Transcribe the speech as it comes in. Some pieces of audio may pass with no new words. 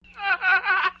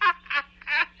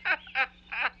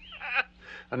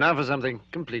And now for something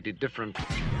completely different.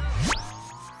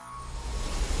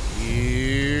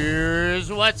 Here's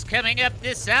what's coming up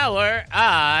this hour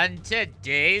on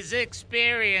today's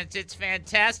experience. It's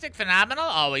fantastic, phenomenal,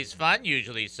 always fun,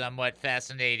 usually somewhat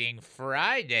fascinating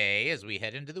Friday as we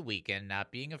head into the weekend,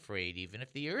 not being afraid, even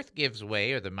if the earth gives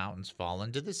way or the mountains fall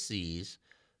into the seas,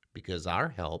 because our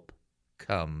help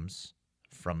comes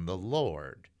from the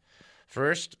Lord.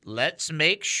 First, let's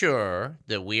make sure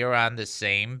that we are on the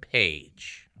same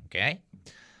page, okay?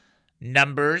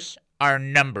 Numbers are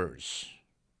numbers.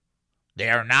 They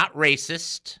are not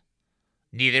racist.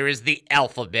 Neither is the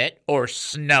alphabet or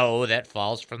snow that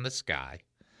falls from the sky.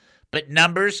 But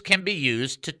numbers can be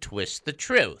used to twist the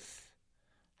truth.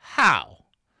 How?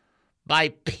 By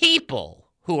people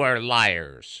who are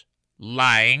liars,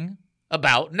 lying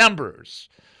about numbers.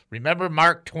 Remember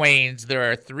Mark Twain's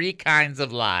there are three kinds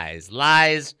of lies.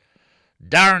 Lies,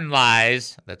 darn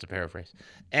lies, that's a paraphrase,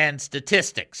 and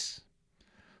statistics.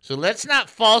 So let's not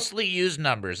falsely use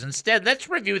numbers. Instead, let's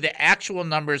review the actual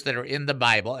numbers that are in the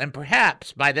Bible, and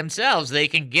perhaps by themselves they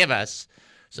can give us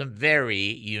some very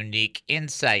unique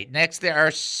insight. Next, there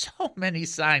are so many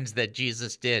signs that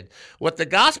Jesus did. What the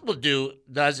gospel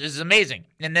does is amazing,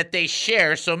 in that they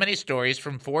share so many stories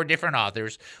from 4 different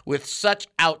authors with such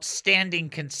outstanding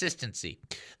consistency.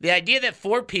 The idea that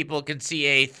 4 people can see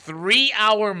a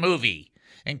 3-hour movie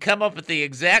and come up with the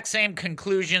exact same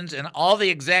conclusions and all the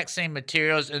exact same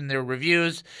materials in their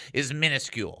reviews is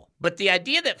minuscule. But the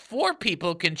idea that 4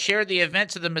 people can share the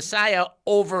events of the Messiah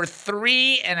over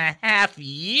 3.5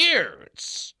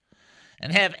 years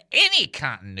and have any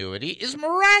continuity is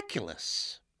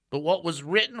miraculous. But what was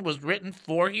written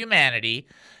for humanity,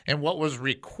 and what was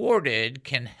recorded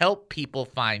can help people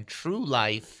find true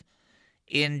life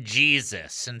in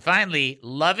Jesus. And finally,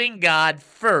 loving God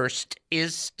first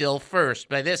is still first.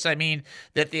 By this, I mean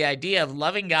that the idea of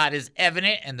loving God is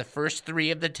evident in the first 3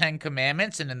 of the 10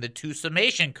 commandments and in the 2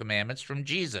 summation commandments from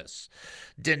Jesus.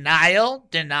 Denial,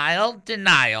 denial,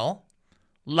 denial.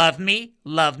 Love me,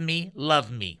 love me,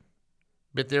 love me.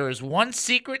 But there is one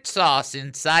secret sauce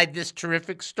inside this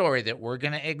terrific story that we're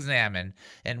going to examine.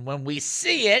 And when we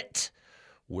see it,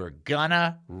 we're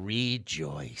gonna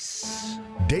rejoice.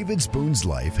 David Spoon's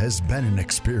life has been an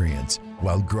experience.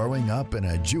 While growing up in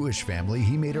a Jewish family,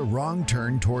 he made a wrong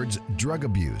turn towards drug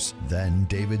abuse. Then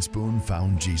David Spoon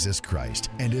found Jesus Christ,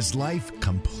 and his life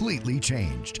completely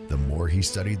changed. The more he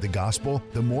studied the gospel,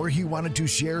 the more he wanted to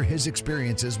share his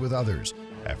experiences with others.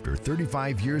 After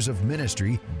 35 years of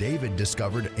ministry, David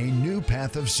discovered a new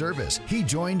path of service. He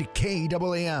joined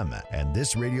KAAM, and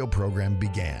this radio program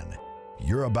began.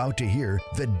 You're about to hear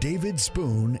the David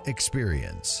Spoon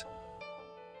Experience.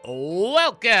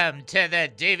 Welcome to the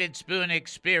David Spoon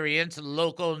Experience,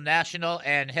 local, national,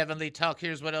 and heavenly talk.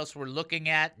 Here's what else we're looking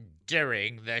at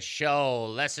during the show.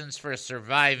 Lessons for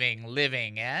surviving,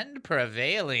 living, and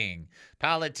prevailing.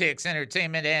 Politics,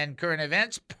 entertainment, and current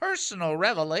events. Personal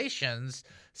revelations.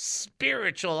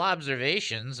 Spiritual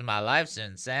observations. My life's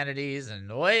insanities. And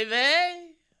nueve.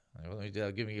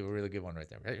 Give me a really good one right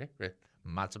there. Right.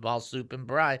 Matzo ball soup and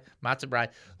matzo bride.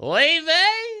 Leve!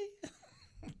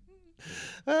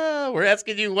 We're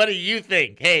asking you, what do you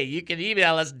think? Hey, you can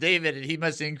email us, David at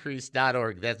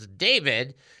hemustincrease.org. That's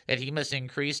David at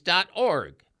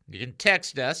hemustincrease.org. You can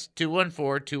text us,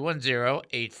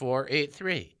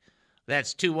 214-210-8483.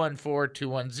 That's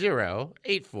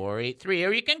 214-210-8483.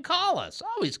 Or you can call us.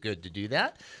 Always good to do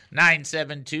that.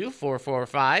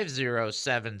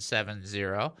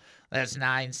 972-445-0770. That's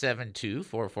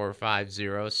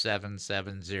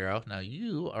 972-445-0770. Now,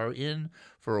 you are in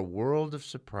for a world of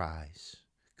surprise,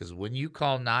 because when you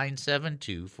call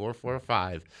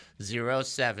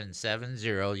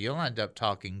 972-445-0770, you'll end up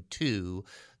talking to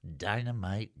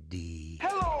Dynamite D.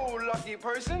 Hello, lucky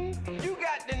person. You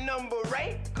got the number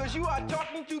right, because you are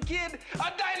talking to Kid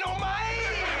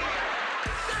Dynamite.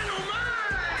 Dynamite!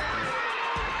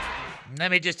 Let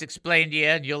me just explain to you,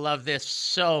 and you'll love this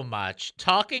so much.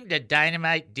 Talking to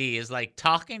Dynamite D is like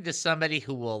talking to somebody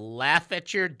who will laugh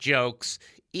at your jokes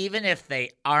even if they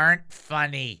aren't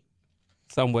funny.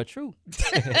 Somewhat true.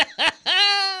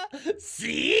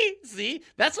 See?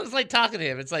 That's what it's like talking to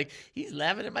him. It's like, he's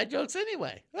laughing at my jokes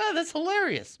anyway. Oh, that's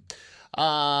hilarious.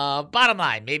 Bottom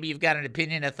line, maybe you've got an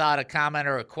opinion, a thought, a comment,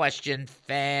 or a question.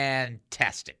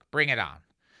 Fantastic. Bring it on.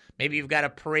 Maybe you've got a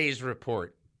praise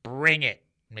report. Bring it.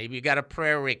 Maybe you got a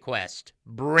prayer request.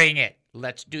 Bring it.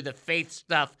 Let's do the faith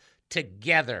stuff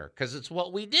together, because it's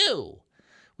what we do.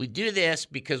 We do this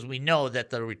because we know that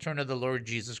the return of the Lord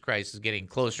Jesus Christ is getting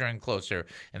closer and closer.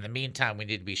 In the meantime, we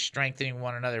need to be strengthening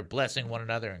one another, blessing one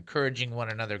another, encouraging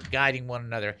one another, guiding one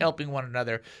another, helping one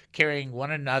another, carrying one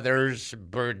another's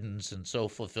burdens, and so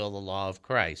fulfill the law of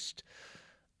Christ.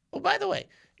 Oh, by the way,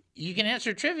 you can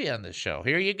answer trivia on this show.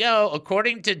 Here you go.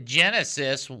 According to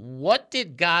Genesis, what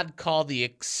did God call the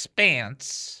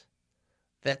expanse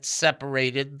that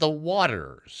separated the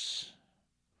waters?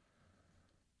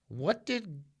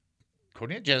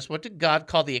 According to Genesis, what did God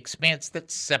call the expanse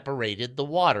that separated the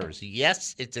waters?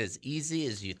 Yes, it's as easy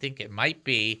as you think it might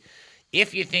be.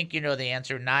 If you think you know the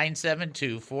answer,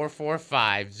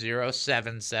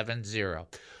 972-445-0770.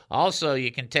 Also,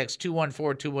 you can text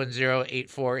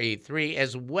 214-210-8483.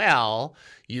 As well,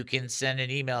 you can send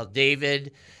an email,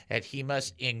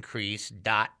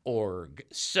 david@hemustincrease.org.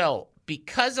 So,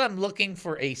 because I'm looking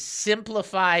for a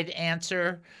simplified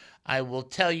answer, I will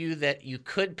tell you that you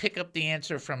could pick up the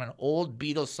answer from an old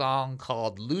Beatles song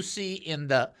called Lucy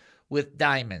with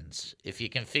Diamonds. If you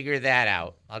can figure that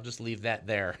out, I'll just leave that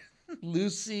there.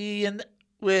 Lucy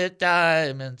with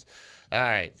Diamonds. All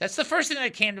right. That's the first thing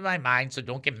that came to my mind, so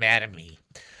don't get mad at me.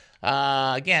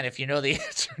 Again, if you know the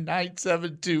answer,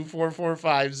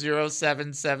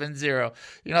 972-445-0770.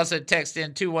 You can also text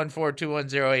in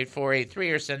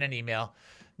 214-210-8483 or send an email,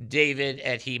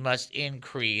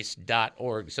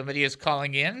 david@hemustincrease.org. Somebody is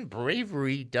calling in.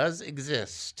 Bravery does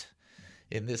exist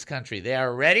in this country. They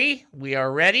are ready. We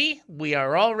are ready. We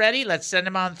are all ready. Let's send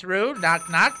them on through. Knock,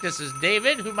 knock. This is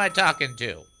David. Who am I talking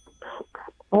to?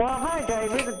 Well, hi,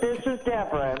 David. This is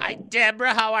Deborah. Hi,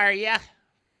 Deborah. How are you?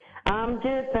 I'm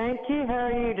good, thank you. How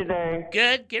are you today?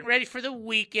 Good. Getting ready for the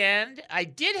weekend. I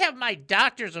did have my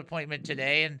doctor's appointment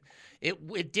today, and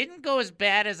it didn't go as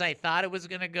bad as I thought it was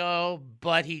going to go,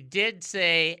 but he did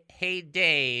say, hey,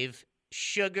 Dave,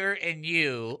 sugar and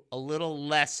you, a little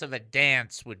less of a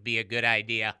dance would be a good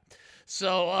idea.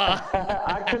 So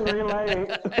I can relate.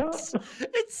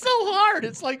 it's so hard.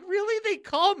 It's like, really, they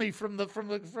call me from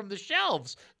the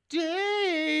shelves.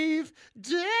 Dave.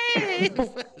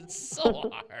 It's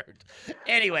so hard.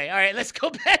 Anyway, all right, let's go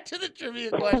back to the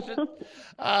trivia question.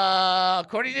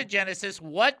 According to Genesis,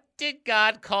 what did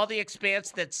God call the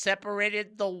expanse that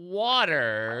separated the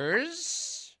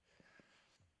waters?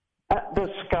 The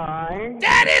sky.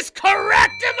 That is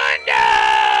correct, Amundo!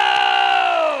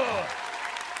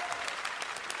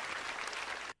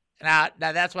 Now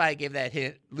that's why I gave that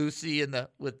hint, Lucy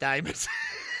with Diamonds.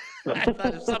 I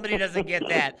thought if somebody doesn't get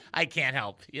that, I can't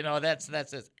help. You know, that's an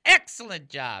excellent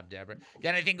job, Deborah.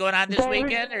 Got anything going on this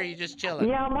weekend, or are you just chilling?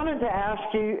 Yeah, I wanted to ask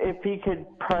you if you could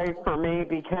pray for me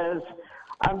because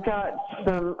I've got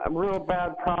some real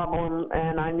bad problem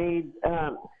and I need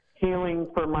healing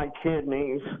for my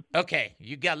kidneys. Okay,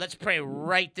 let's pray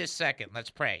right this second. Let's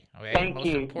pray. Okay, Thank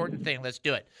you. Most important thing. Let's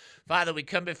do it. Father, we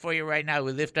come before you right now.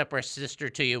 We lift up our sister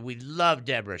to you. We love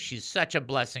Deborah. She's such a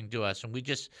blessing to us. And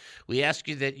we ask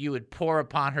you that you would pour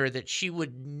upon her, that she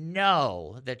would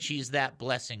know that she's that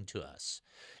blessing to us.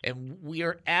 And we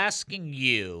are asking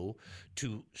you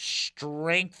to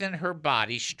strengthen her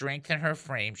body, strengthen her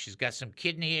frame. She's got some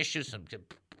kidney issues, some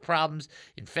problems,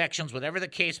 infections, whatever the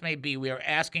case may be. We are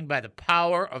asking by the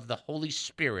power of the Holy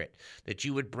Spirit that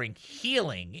you would bring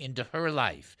healing into her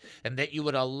life and that you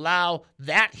would allow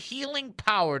that healing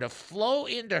power to flow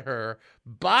into her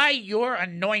by your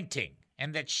anointing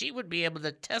and that she would be able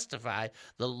to testify,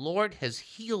 the Lord has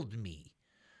healed me.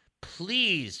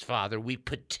 Please, Father, we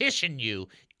petition you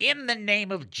in the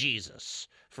name of Jesus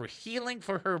for healing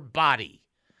for her body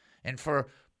and for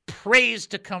praise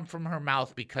to come from her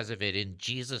mouth because of it. In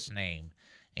Jesus' name,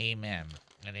 amen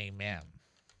and amen.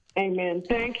 Amen.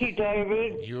 Thank you,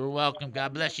 David. You're welcome.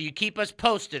 God bless you. You keep us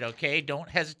posted, okay? Don't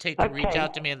hesitate to reach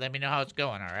out to me and let me know how it's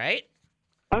going, all right?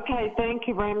 Okay, thank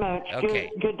you very much.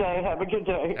 Okay. Good day. Have a good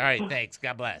day. All right, thanks.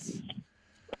 God bless.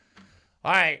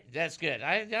 All right, that's good.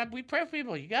 We pray for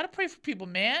people. You got to pray for people,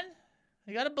 man.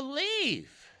 You got to believe.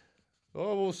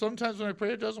 Oh, well, sometimes when I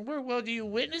pray, it doesn't work. Well, do you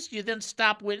witness? Do you then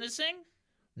stop witnessing?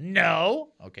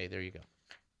 No. Okay, there you go.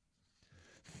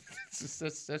 That's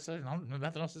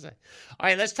nothing else to say. All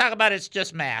right, let's talk about It's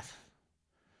Just Math.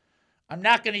 I'm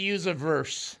not going to use a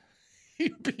verse.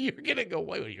 You're going to go,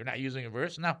 wait, you're not using a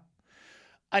verse? No.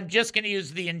 I'm just going to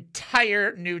use the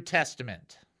entire New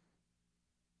Testament.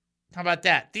 How about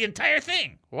that? The entire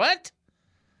thing. What?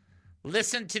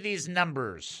 Listen to these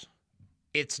numbers.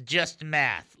 It's just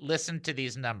math. Listen to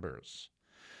these numbers.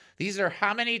 These are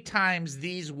how many times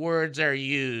these words are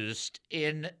used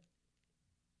in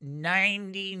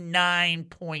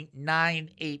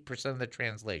 99.98% of the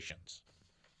translations.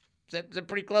 Is that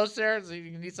pretty close there? So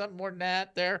you need something more than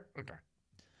that there? Okay.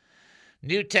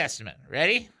 New Testament.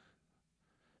 Ready?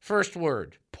 First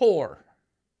word, poor.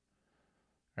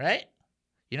 Right?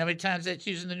 You know how many times that's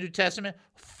used in the New Testament?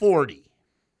 40.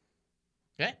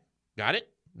 Okay? Got it?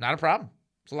 Not a problem.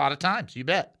 It's a lot of times. You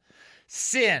bet.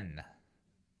 Sin.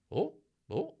 Oh,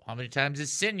 how many times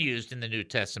is sin used in the New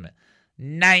Testament?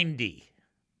 90.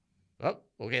 Oh,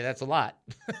 okay, that's a lot.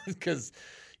 because,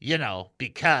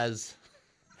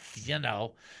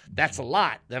 that's a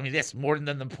lot. I mean, that's more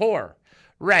than the poor.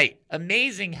 Right.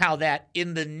 Amazing how that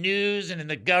in the news and in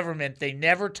the government, they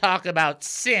never talk about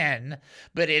sin,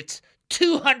 but it's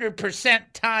 200%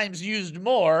 times used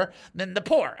more than the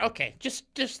poor. Okay,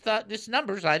 just thought this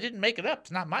numbers. I didn't make it up.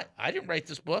 It's not I didn't write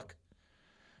this book.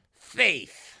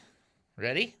 Faith.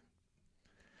 Ready?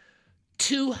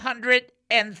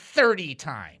 230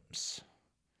 times.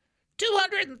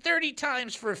 230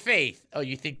 times for faith. Oh,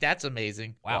 you think that's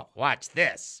amazing? Wow. Well, watch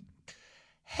this.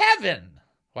 Heaven.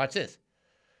 Watch this.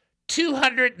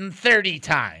 230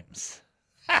 times.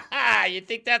 You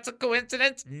think that's a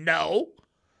coincidence? No.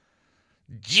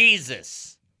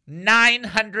 Jesus.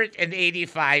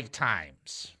 985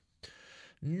 times.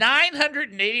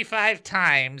 985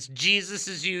 times Jesus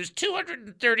is used,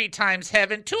 230 times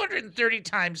heaven, 230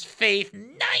 times faith,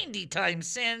 90 times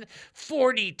sin,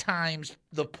 40 times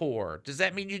the poor. Does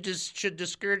that mean you just should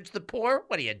discourage the poor?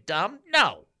 What are you, dumb?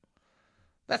 No.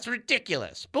 That's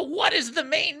ridiculous. But what is the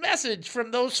main message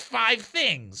from those 5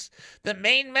 things? The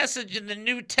main message in the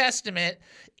New Testament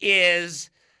is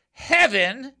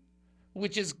heaven,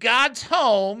 which is God's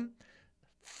home,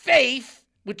 faith,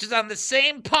 which is on the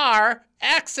same par,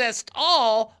 accessed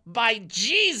all by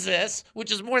Jesus,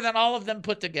 which is more than all of them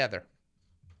put together.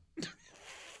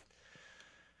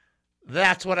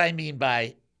 That's what I mean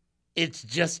by it's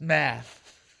just math.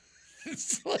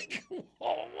 It's like,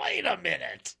 oh, wait a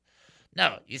minute.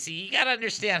 No, you see, you got to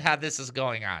understand how this is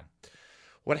going on.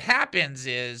 What happens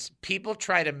is people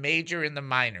try to major in the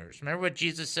minors. Remember what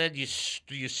Jesus said? You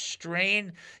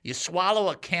swallow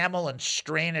a camel and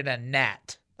strain at a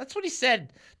gnat. That's what he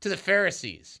said to the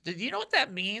Pharisees. Did you know what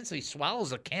that means? He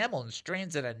swallows a camel and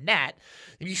strains at a gnat.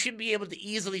 You should be able to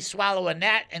easily swallow a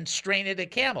gnat and strain at a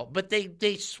camel. But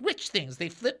they switch things. They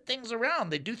flip things around.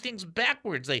 They do things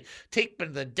backwards.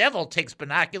 The devil takes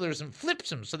binoculars and flips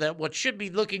them so that what should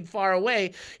be looking far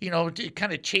away, it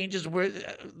kind of changes where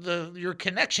your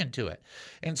connection to it.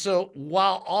 And so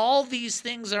while all these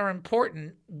things are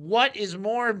important, what is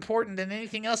more important than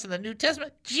anything else in the New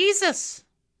Testament? Jesus.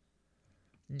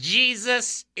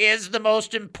 Jesus is the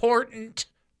most important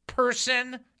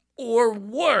person or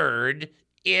word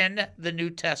in the New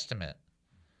Testament.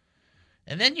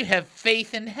 And then you have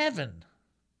faith in heaven.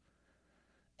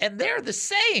 And they're the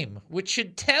same, which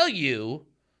should tell you,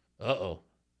 the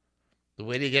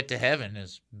way to get to heaven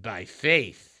is by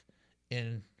faith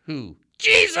in who?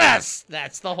 Jesus!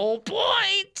 That's the whole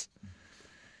point.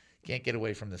 Can't get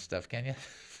away from this stuff, can you?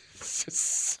 It's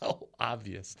just so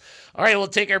obvious. All right, we'll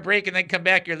take our break and then come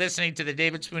back. You're listening to the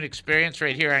David Spoon Experience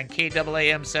right here on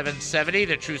KAAM 770,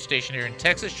 the true station here in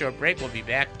Texas. Short break. We'll be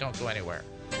back. Don't go anywhere.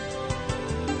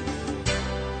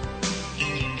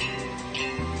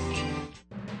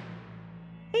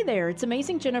 Hey there, it's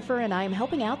Amazing Jennifer, and I am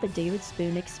helping out the David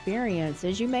Spoon Experience.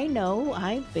 As you may know,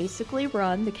 I basically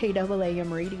run the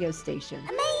KAAM radio station.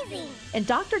 Amazing! And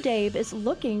Dr. Dave is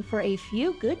looking for a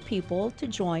few good people to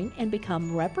join and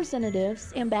become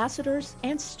representatives, ambassadors,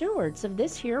 and stewards of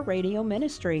this here radio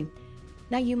ministry.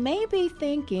 Now, you may be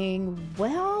thinking,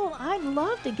 well, I'd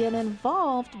love to get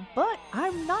involved, but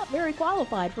I'm not very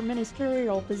qualified for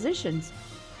ministerial positions.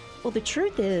 Well, the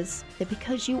truth is that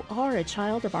because you are a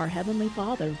child of our Heavenly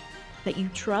Father, that you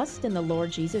trust in the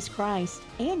Lord Jesus Christ,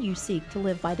 and you seek to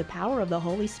live by the power of the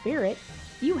Holy Spirit,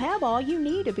 you have all you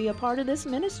need to be a part of this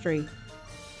ministry.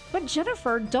 But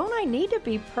Jennifer, don't I need to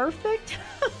be perfect?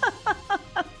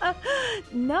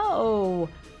 No.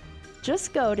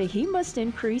 Just go to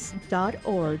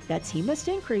HeMustIncrease.org. That's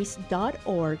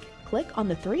HeMustIncrease.org. Click on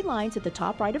the 3 lines at the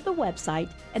top right of the website,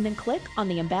 and then click on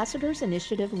the Ambassadors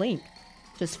Initiative link.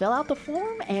 Just fill out the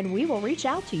form and we will reach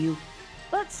out to you.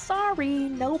 But sorry,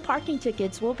 no parking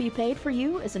tickets will be paid for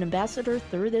you as an ambassador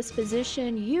through this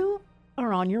position. You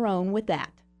are on your own with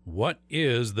that. What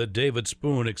is the David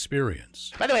Spoon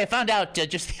Experience? By the way, I found out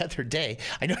just the other day,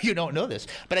 I know you don't know this,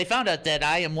 but I found out that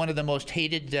I am one of the most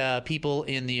hated people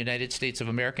in the United States of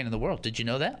America and in the world. Did you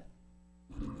know that?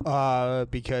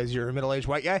 Because you're a middle-aged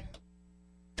white guy?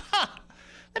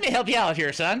 Let me help you out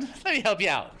here, son. Let me help you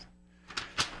out.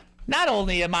 Not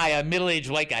only am I a middle-aged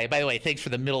white guy, by the way, thanks for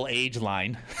the middle-age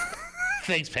line.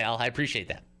 Thanks, pal. I appreciate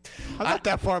that. I'm not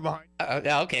that far behind.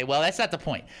 Okay, well, that's not the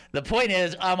point. The point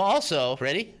is I'm also,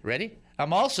 ready?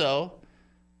 I'm also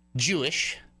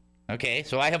Jewish. Okay,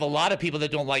 so I have a lot of people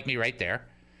that don't like me right there.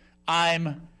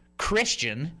 I'm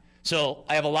Christian, so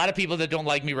I have a lot of people that don't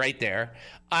like me right there.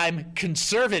 I'm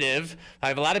conservative. I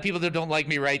have a lot of people that don't like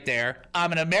me right there.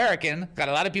 I'm an American. Got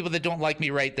a lot of people that don't like me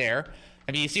right there.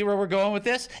 I mean, you see where we're going with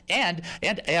this? And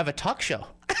I have a talk show.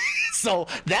 So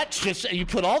that's just, you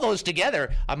put all those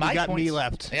together. My You got points, me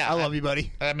left. Yeah, I love you,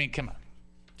 buddy. I mean, come on.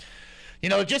 You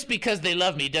know, just because they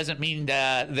love me doesn't mean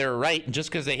they're right, and just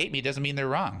because they hate me doesn't mean they're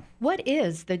wrong. What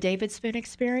is the David Spoon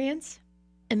Experience?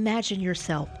 Imagine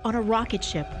yourself on a rocket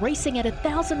ship racing at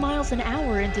 1,000 miles an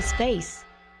hour into space.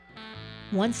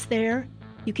 Once there,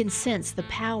 you can sense the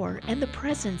power and the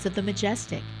presence of the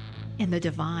majestic and the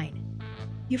divine.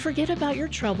 You forget about your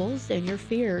troubles and your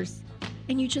fears,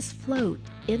 and you just float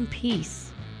in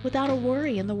peace without a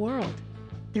worry in the world.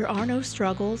 There are no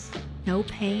struggles, no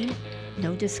pain,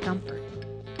 no discomfort.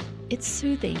 It's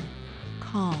soothing,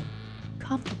 calm,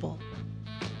 comfortable.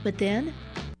 But then,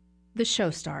 the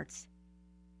show starts.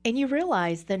 And you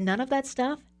realize that none of that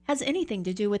stuff has anything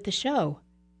to do with the show.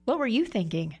 What were you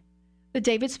thinking? The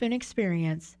David Spoon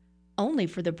Experience, only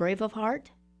for the brave of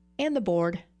heart and the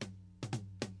bored.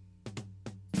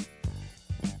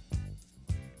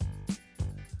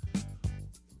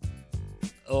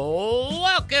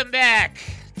 Welcome back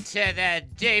to the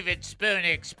David Spoon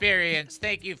Experience.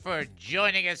 Thank you for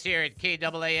joining us here at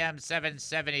KAAM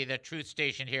 770, the truth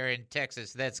station here in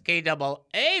Texas. That's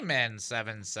KAAM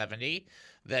 770,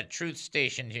 the truth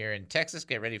station here in Texas.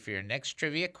 Get ready for your next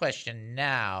trivia question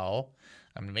now.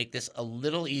 I'm going to make this a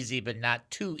little easy, but not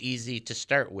too easy to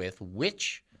start with.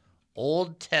 Which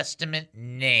Old Testament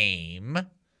name,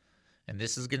 and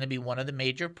this is going to be one of the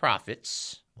major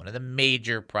prophets,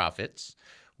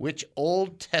 which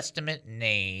Old Testament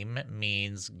name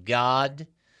means God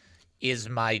is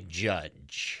my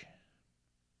judge?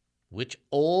 Which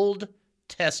Old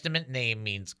Testament name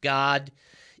means God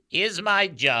is my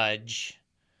judge?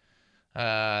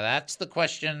 That's the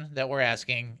question that we're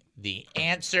asking. The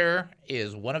answer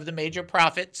is one of the major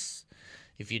prophets.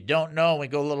 If you don't know, we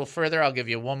go a little further, I'll give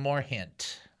you one more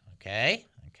hint. Okay?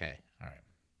 Okay. All right.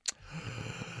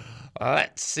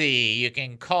 Let's see. You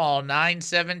can call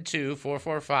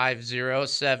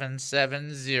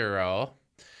 972-445-0770.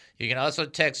 You can also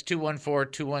text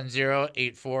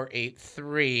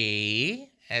 214-210-8483.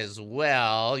 As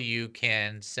well, you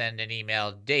can send an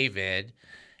email,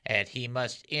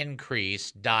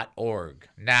 david@hemustincrease.org.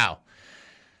 Now,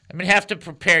 I'm going to have to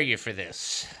prepare you for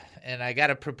this. And I got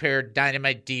to prepare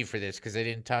Dynamite D for this because I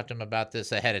didn't talk to him about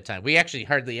this ahead of time. We actually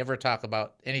hardly ever talk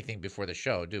about anything before the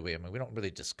show, do we? I mean, we don't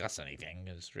really discuss anything.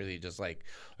 It's really just like,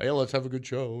 hey, let's have a good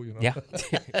show, you know? Yeah.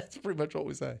 That's pretty much what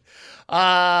we say.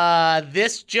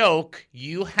 This joke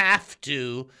you have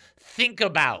to think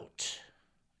about.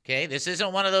 Okay, this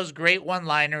isn't one of those great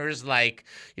one-liners like,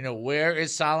 you know, where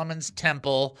is Solomon's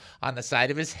temple on the side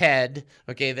of his head?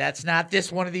 Okay, that's not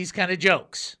this one of these kind of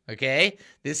jokes. Okay,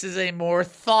 this is a more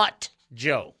thought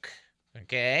joke.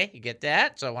 Okay, you get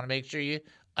that? So I want to make sure you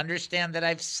understand that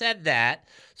I've said that.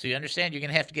 So you understand you're going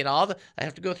to have to get I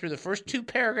have to go through the first two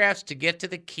paragraphs to get to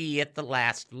the key at the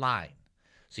last line.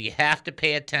 So you have to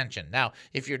pay attention. Now,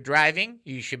 if you're driving,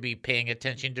 you should be paying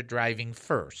attention to driving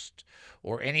first.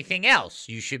 Or anything else,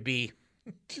 you should be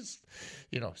just,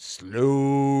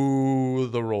 slow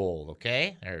the roll,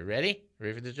 okay? All right, ready?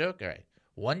 Ready for the joke? All right.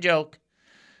 One joke.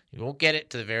 You won't get it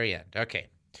to the very end. Okay.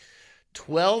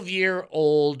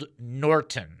 12-year-old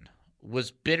Norton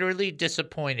was bitterly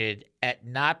disappointed at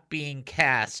not being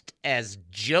cast as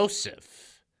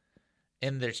Joseph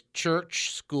in the church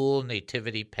school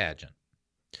nativity pageant.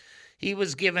 He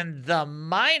was given the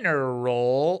minor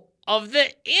role of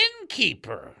the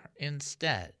innkeeper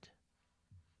instead.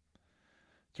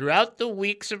 Throughout the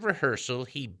weeks of rehearsal,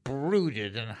 he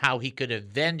brooded on how he could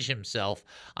avenge himself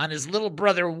on his little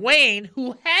brother Wayne,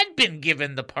 who had been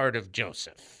given the part of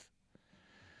Joseph.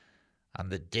 On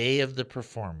the day of the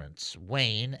performance,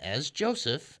 Wayne as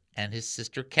Joseph and his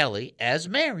sister Kelly as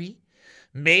Mary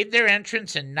made their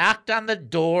entrance and knocked on the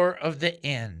door of the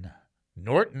inn.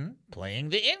 Norton, playing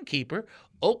the innkeeper,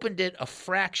 opened it a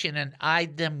fraction and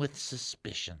eyed them with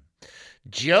suspicion.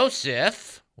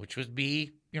 Joseph, which would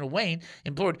be, Wayne,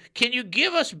 implored, "Can you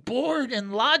give us board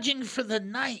and lodging for the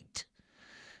night?"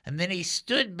 And then he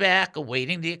stood back,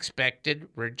 awaiting the expected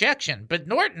rejection. But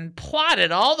Norton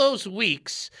plotted all those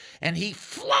weeks, and he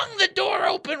flung the door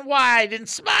open wide and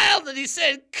smiled, and he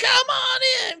said, come on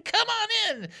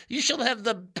in. You shall have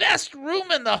the best room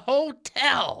in the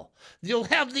hotel. You'll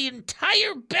have the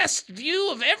entire best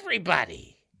view of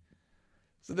everybody.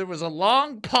 So there was a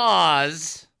long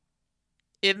pause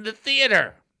in the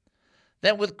theater.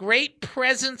 Then with great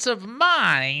presence of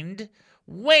mind,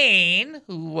 Wayne,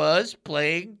 who was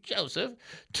playing Joseph,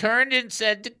 turned and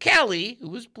said to Kelly, who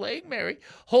was playing Mary,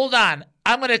 hold on,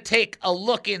 I'm going to take a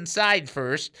look inside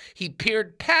first. He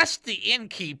peered past the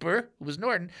innkeeper, who was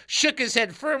Norton, shook his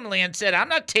head firmly and said, I'm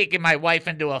not taking my wife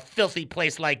into a filthy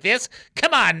place like this.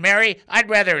 Come on, Mary, I'd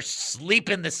rather sleep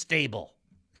in the stable.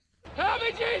 Help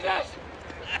me, Jesus!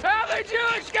 Help me,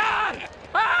 Jewish God!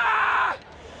 Ah!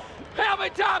 Help me,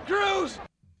 Tom Cruise!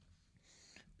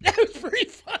 That was pretty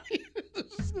funny.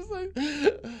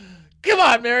 Come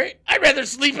on, Mary. I'd rather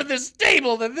sleep in this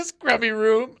stable than this grubby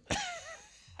room.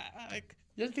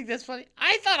 You don't think that's funny?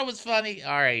 I thought it was funny.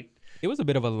 All right. It was a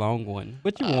bit of a long one,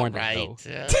 but you warned us,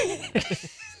 though.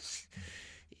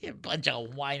 You bunch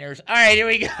of whiners. All right, here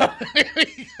we go. Here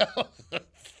we go.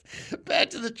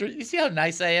 Back to the you see how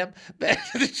nice I am?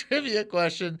 Back to the trivia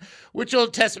question. Which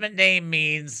Old Testament name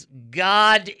means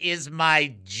God is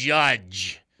my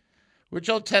judge? Which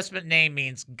Old Testament name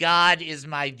means God is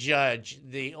my judge?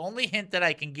 The only hint that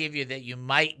I can give you that you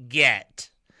might get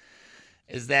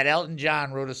is that Elton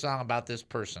John wrote a song about this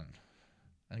person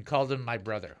and called him my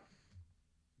brother.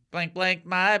 Blank, blank,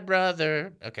 my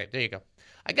brother. Okay, there you go.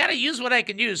 I got to use what I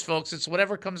can use, folks. It's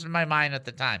whatever comes to my mind at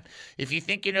the time. If you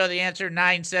think you know the answer,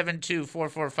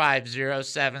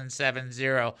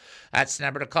 972-445-0770. That's the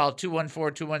number to call.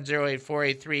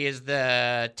 214-210-8483 is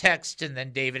the text, and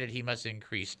then David at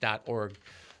hemustincrease.org.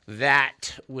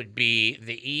 That would be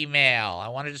the email. I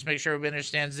want to just make sure everybody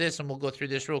understands this, and we'll go through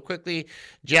this real quickly.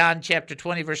 John chapter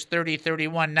 20, verse 30,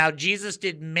 31. Now Jesus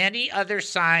did many other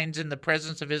signs in the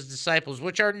presence of his disciples,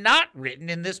 which are not written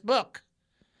in this book.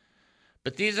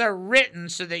 But these are written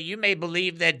so that you may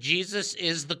believe that Jesus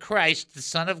is the Christ, the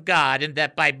Son of God, and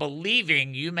that by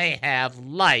believing you may have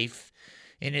life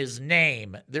in his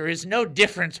name. There is no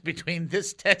difference between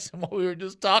this text and what we were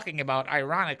just talking about,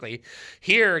 ironically.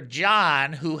 Here,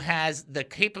 John, who has the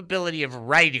capability of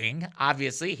writing,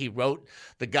 obviously, he wrote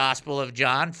the Gospel of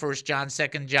John, 1 John, 2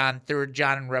 John, 3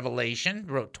 John, and Revelation,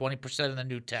 wrote 20% of the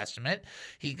New Testament.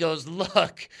 He goes,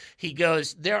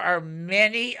 there are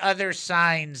many other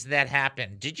signs that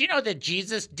happen. Did you know that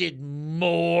Jesus did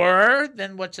more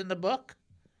than what's in the book?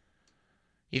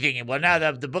 You're thinking, well,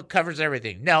 now the book covers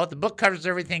everything. No, the book covers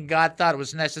everything God thought it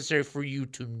was necessary for you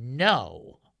to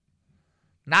know.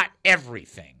 Not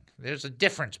everything. There's a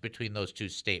difference between those two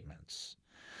statements.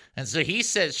 And so he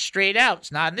says straight out,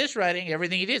 it's not in this writing.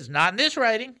 Everything he did is not in this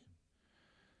writing.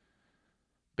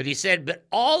 But he said, but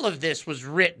all of this was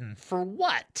written for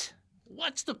what?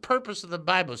 What's the purpose of the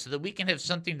Bible? So that we can have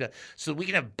so we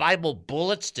can have Bible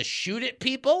bullets to shoot at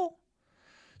people?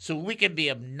 So we can be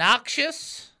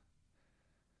obnoxious?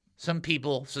 Some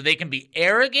people, so they can be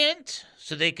arrogant,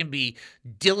 so they can be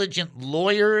diligent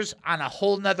lawyers on a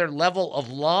whole nother level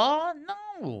of law?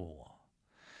 No.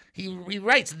 He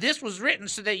writes, this was written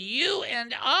so that you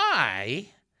and I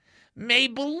may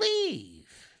believe.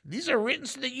 These are written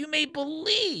so that you may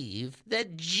believe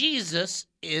that Jesus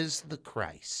is the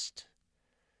Christ.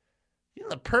 You know,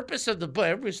 the purpose of the book,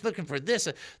 everybody's looking for this.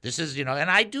 This is, and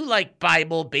I do like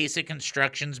Bible basic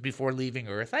instructions before leaving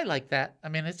Earth. I like that. I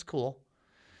mean, it's cool.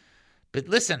 But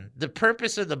listen, the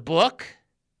purpose of the book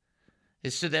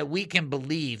is so that we can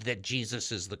believe that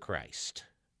Jesus is the Christ.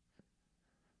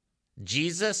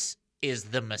 Jesus is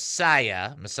the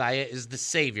Messiah. Messiah is the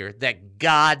Savior that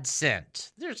God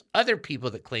sent. There's other people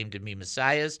that claim to be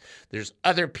Messiahs. There's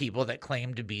other people that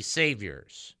claim to be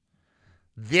Saviors.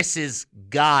 This is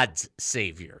God's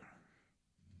Savior.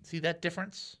 See that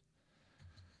difference?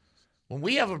 When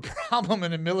we have a problem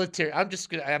in the military, I'm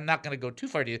not going to go too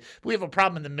far to you. We have a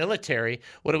problem in the military.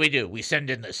 What do? We send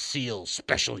in the SEAL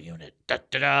Special Unit.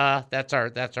 Da-da-da. That's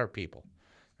our people,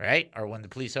 right? Or when the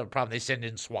police have a problem, they send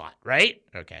in SWAT, right?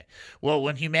 Okay. Well,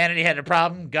 when humanity had a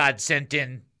problem, God sent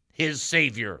in his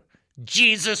Savior,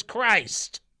 Jesus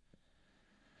Christ.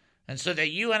 And so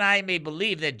that you and I may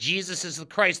believe that Jesus is the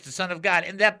Christ, the Son of God,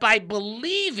 and that by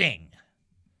believing,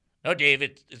 no, Dave,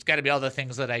 it's got to be all the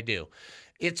things that I do.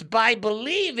 It's by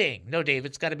believing. No, Dave,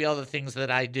 it's got to be all the things that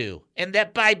I do. And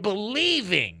that by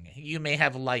believing, you may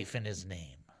have life in his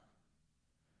name.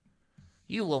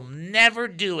 You will never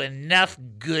do enough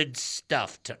good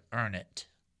stuff to earn it.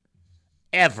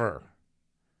 Ever.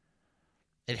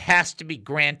 It has to be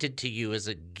granted to you as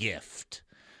a gift.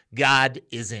 God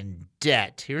is in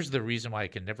debt. Here's the reason why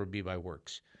it can never be by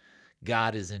works.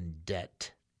 God is in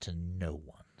debt to no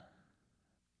one.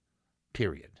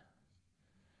 Period.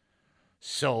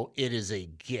 So it is a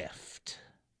gift.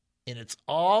 And it's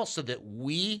all so that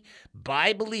we,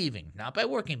 by believing, not by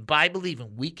working, by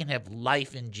believing, we can have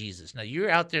life in Jesus. Now, you're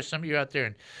out there, some of you are out there,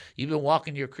 and you've been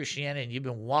walking your Christianity, and you've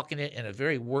been walking it in a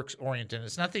very works-oriented.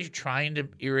 It's not that you're trying to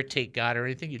irritate God or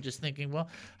anything. You're just thinking, well,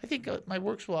 I think my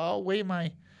works will outweigh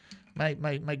my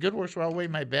good works will outweigh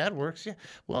my bad works. Yeah.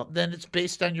 Well, then it's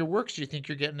based on your works. You think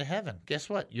you're getting to heaven. Guess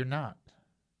what? You're not.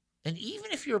 And even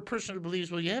if you're a person who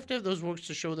believes, well, you have to have those works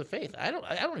to show the faith. I don't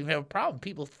even have a problem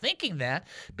people thinking that,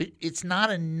 but it's not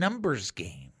a numbers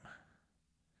game.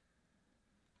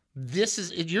 This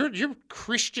is your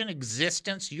Christian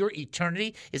existence, your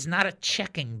eternity is not a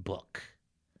checking book.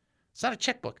 It's not a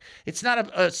checkbook. It's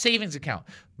not a savings account.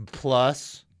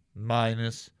 Plus,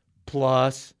 minus,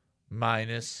 plus,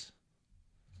 minus.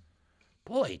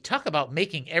 Boy, talk about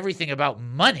making everything about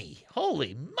money.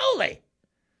 Holy moly.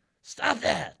 Stop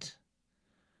that.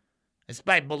 It's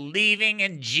by believing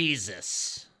in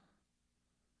Jesus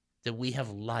that we have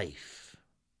life.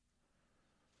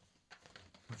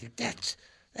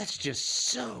 That's just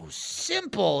so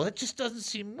simple. It just doesn't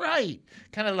seem right.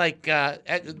 Kind of like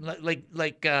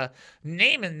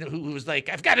Naaman, who was like,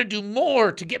 I've got to do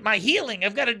more to get my healing.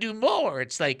 I've got to do more.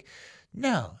 It's like,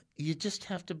 no, you just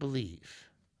have to believe.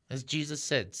 As Jesus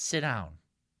said, sit down.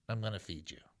 I'm going to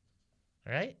feed you.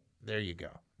 All right? There you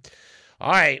go.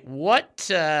 All right,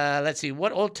 let's see,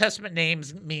 what Old Testament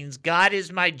names means God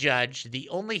is my judge? The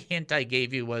only hint I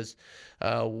gave you was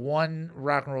one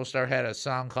rock and roll star had a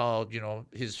song called,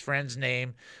 his friend's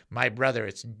name, My Brother.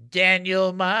 It's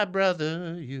Daniel, my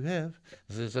brother, you have.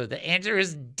 So the answer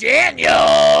is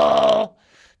Daniel.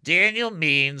 Daniel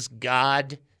means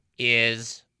God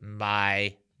is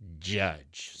my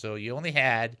judge. So you only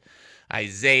had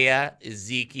Isaiah,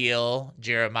 Ezekiel,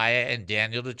 Jeremiah, and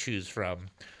Daniel to choose from.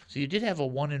 So you did have a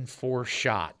 1 in 4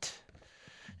 shot.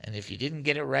 And if you didn't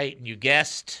get it right and you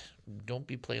guessed, don't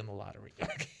be playing the lottery.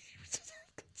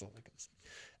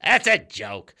 That's a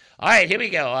joke. All right, here we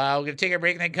go. We're going to take a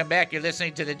break and then come back. You're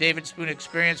listening to the David Spoon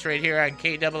Experience right here on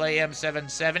KAAM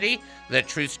 770, the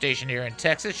truth station here in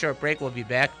Texas. Short break. We'll be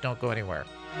back. Don't go anywhere.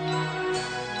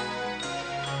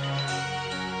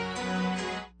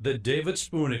 The David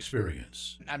Spoon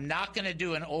Experience. I'm not going to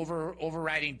do an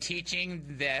overriding teaching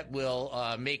that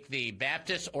will make the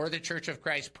Baptists or the Church of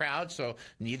Christ proud, so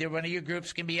neither one of you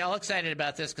groups can be all excited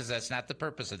about this because that's not the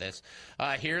purpose of this.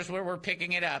 Here's where we're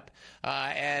picking it up.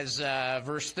 As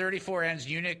verse 34 ends,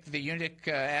 the eunuch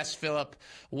asked Philip,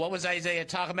 what was Isaiah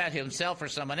talking about, himself or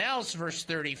someone else? Verse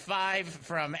 35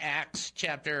 from Acts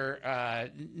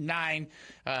chapter 9,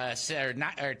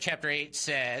 or chapter 8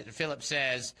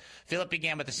 says, Philip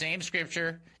began with the same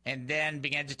scripture and then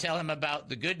began to tell him about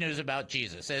the good news about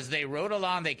Jesus. As they rode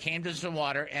along, they came to some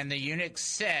water, and the eunuch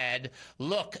said,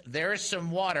 look, there is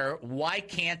some water. Why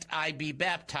can't I be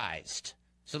baptized?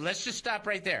 So let's just stop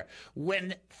right there.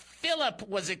 When Philip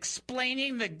was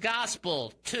explaining the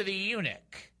gospel to the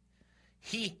eunuch,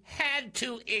 he had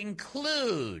to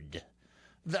include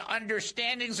the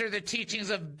understandings or the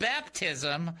teachings of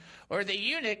baptism, or the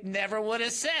eunuch never would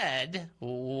have said,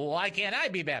 why can't I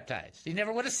be baptized? He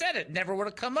never would have said it, never would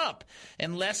have come up,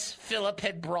 unless Philip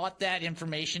had brought that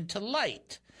information to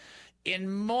light.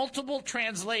 In multiple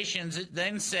translations, it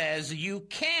then says, you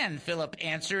can, Philip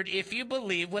answered, if you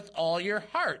believe with all your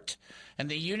heart. And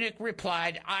the eunuch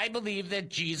replied, I believe that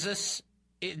Jesus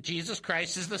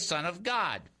Christ is the Son of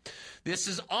God. This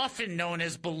is often known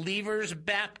as believer's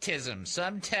baptism.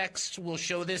 Some texts will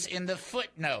show this in the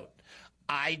footnote.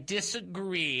 I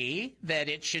disagree that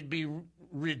it should be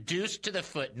reduced to the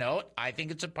footnote. I think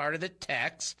it's a part of the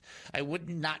text. I would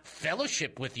not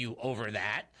fellowship with you over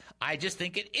that. I just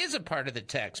think it is a part of the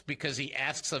text because he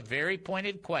asks a very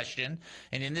pointed question,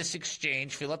 and in this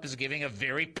exchange, Philip is giving a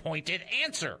very pointed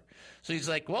answer. So he's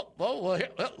like, well,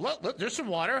 there's some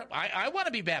water. I want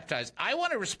to be baptized. I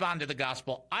want to respond to the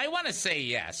gospel. I want to say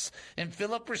yes. And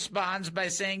Philip responds by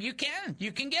saying, you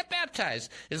can get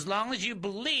baptized. As long as you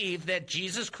believe that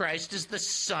Jesus Christ is the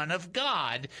Son of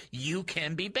God, you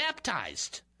can be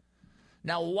baptized.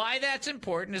 Now, why that's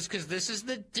important is because this is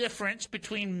the difference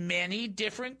between many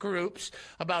different groups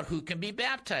about who can be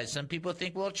baptized. Some people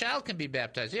think, well, a child can be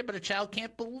baptized. Yeah, but a child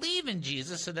can't believe in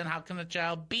Jesus, so then how can a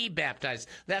child be baptized?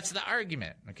 That's the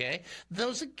argument, okay?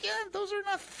 Those are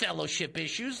not fellowship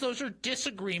issues. Those are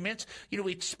disagreements.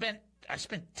 I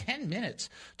spent 10 minutes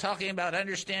talking about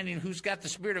understanding who's got the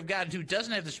Spirit of God and who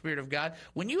doesn't have the Spirit of God.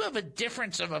 When you have a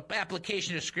difference of an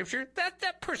application of Scripture,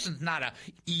 that person's not an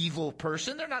evil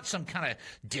person. They're not some kind of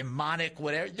demonic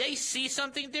whatever. They see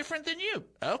something different than you.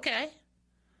 Okay.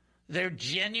 They're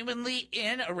genuinely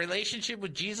in a relationship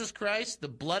with Jesus Christ. The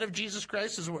blood of Jesus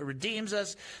Christ is what redeems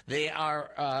us. They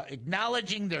are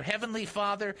acknowledging their heavenly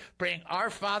Father, praying, "Our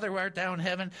Father who art thou in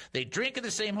heaven." They drink of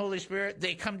the same Holy Spirit.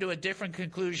 They come to a different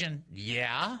conclusion.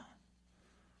 Yeah.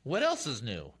 What else is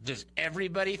new? Does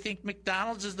everybody think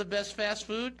McDonald's is the best fast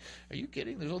food? Are you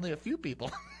kidding? There's only a few people.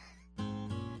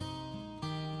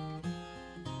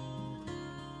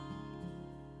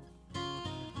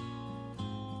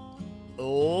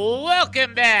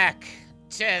 Welcome back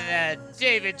to the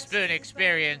David Spoon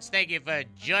Experience. Thank you for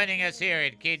joining us here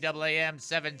at KAAM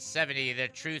 770, the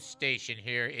truth station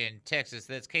here in Texas.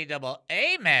 That's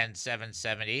KAAM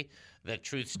 770, the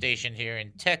truth station here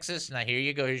in Texas. Now, here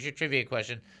you go. Here's your trivia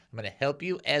question. I'm going to help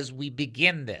you as we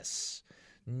begin this.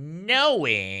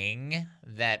 Knowing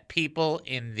that people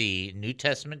in the New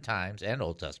Testament times and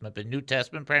Old Testament, but New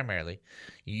Testament primarily,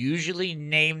 usually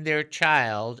name their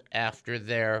child after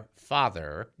their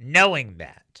father, knowing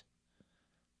that.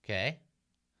 Okay?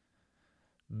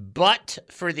 But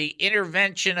for the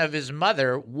intervention of his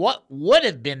mother, what would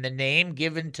have been the name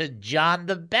given to John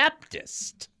the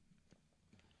Baptist?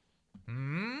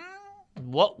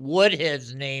 What would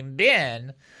his name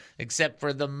been, except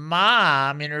for the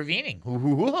mom intervening?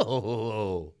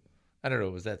 Whoa. I don't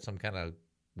know. Was that some kind of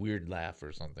weird laugh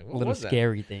or something? What a little was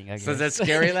scary thing, I guess. So is that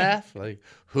scary laugh? Like,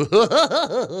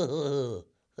 all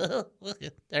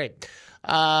right.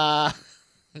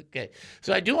 Okay.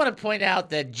 So I do want to point out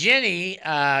that Jenny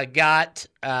got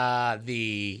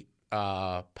the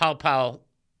Pow Pow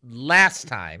last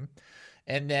time.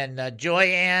 And then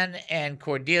Joyanne and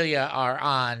Cordelia are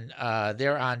on,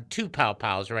 they're on 2 Pow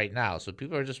Pows right now. So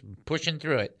people are just pushing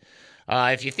through it.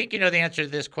 If you think you know the answer to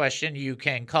this question, you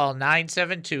can call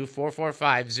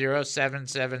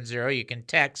 972-445-0770. You can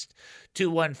text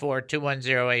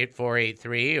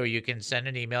 214-210-8483, or you can send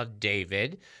an email,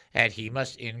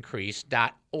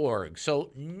 david@hemustincrease.org.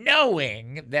 So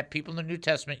knowing that people in the New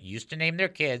Testament used to name their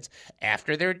kids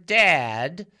after their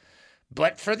dad,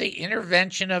 but for the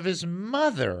intervention of his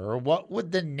mother, what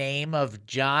would the name of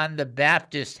John the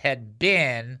Baptist had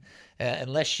been,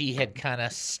 unless she had kind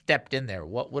of stepped in there?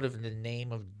 What would have the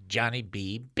name of Johnny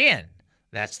B been?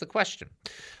 That's the question.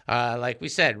 Like we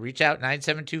said, reach out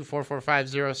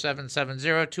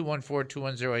 972-445-0770,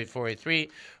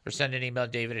 214-210-8483, or send an email,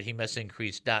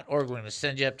 david@hemustincrease.org. We're going to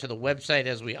send you up to the website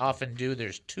as we often do.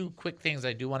 There's 2 quick things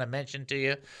I do want to mention to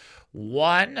you.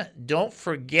 1, don't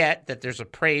forget that there's a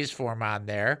praise form on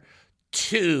there.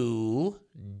 2,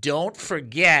 don't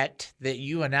forget that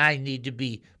you and I need to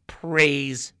be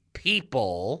praise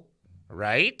people,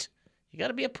 right? You got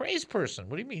to be a praise person.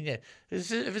 What do you mean?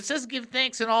 If it says give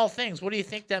thanks in all things, what do you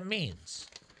think that means?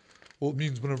 Well, it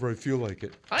means whenever I feel like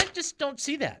it. I just don't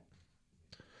see that.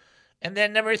 And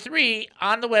then number 3,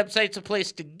 on the website's a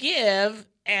place to give,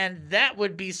 and that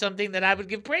would be something that I would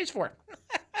give praise for.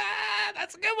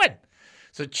 That's a good one.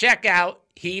 So check out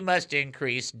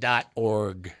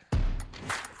hemustincrease.org.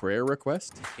 Prayer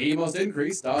request?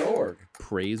 hemustincrease.org.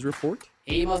 Praise report?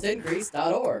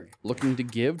 hemustincrease.org. Looking to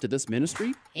give to this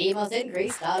ministry?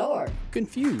 hemustincrease.org.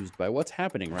 Confused by what's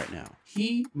happening right now?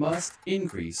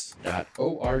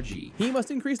 hemustincrease.org.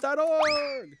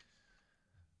 hemustincrease.org.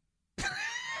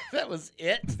 That was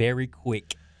it. Very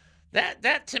quick.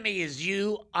 That to me is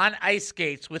you on ice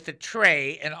skates with a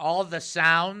tray and all the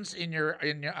sounds in your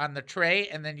on the tray,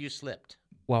 and then you slipped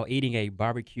while eating a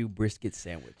barbecue brisket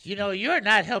sandwich. You know, you're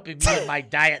not helping me in my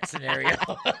diet scenario.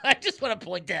 I just want to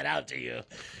point that out to you.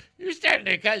 You're starting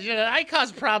to cause, I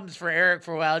caused problems for Eric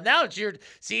for a while. Now it's your,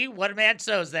 see, what a man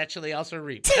sows, that shall he also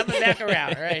reap. Coming back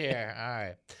around right here. All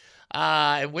right.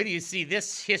 And when you see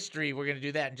this history, we're going to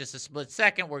do that in just a split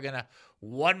second. We're going to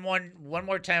one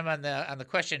more time on the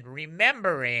question,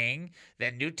 remembering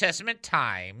that New Testament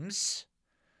times,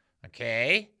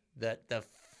 okay, the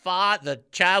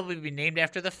child would be named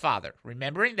after the father,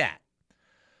 remembering that.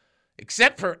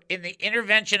 Except for in the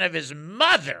intervention of his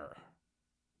mother,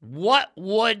 what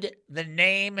would the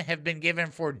name have been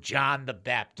given for John the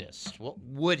Baptist? What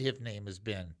would his name has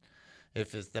been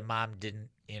if the mom didn't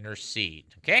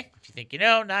intercede? Okay? If you think you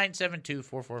know,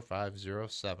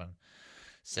 972-445-0770,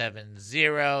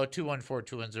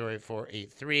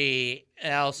 214-210-8483.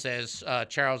 Al says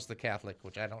Charles the Catholic,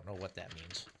 which I don't know what that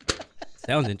means.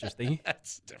 Sounds interesting.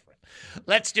 That's different.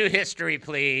 Let's do history,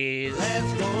 please.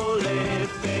 Let's go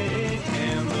living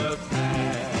in the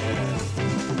past.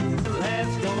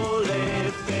 Let's go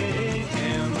living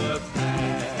in the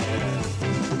past.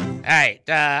 All right,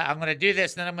 I'm going to do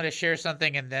this, then I'm going to share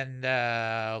something, and then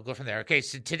I'll go from there. Okay,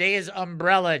 so today is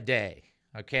Umbrella Day,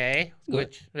 okay?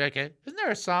 Okay. Isn't there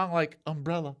a song like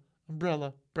Umbrella,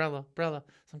 Umbrella,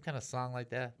 some kind of song like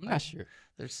that. I'm not sure.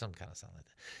 There's some kind of song like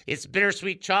that. It's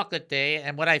Bittersweet Chocolate Day,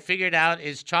 and what I figured out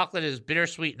is chocolate is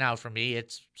bittersweet now for me.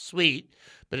 It's sweet,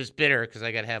 but it's bitter because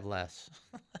I got to have less.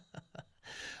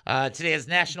 Today is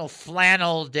National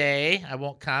Flannel Day. I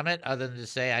won't comment other than to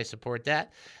say I support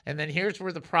that. And then here's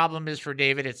where the problem is for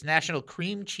David. It's National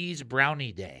Cream Cheese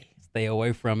Brownie Day. Stay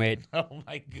away from it. Oh,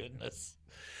 my goodness.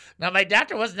 Now, my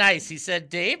doctor was nice. He said,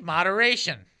 Dave,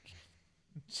 moderation.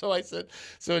 So I said,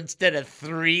 so instead of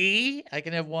 3, I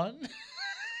can have 1.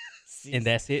 See, and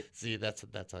that's it? See, that's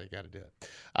how you got to do it.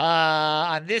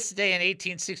 On this day in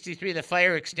 1863, the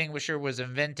fire extinguisher was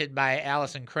invented by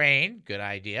Allison Crane. Good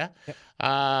idea. Yep.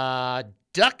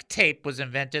 Duct tape was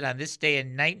invented on this day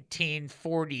in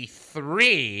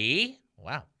 1943.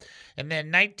 Wow. And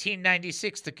then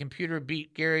 1996, the computer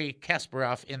beat Gary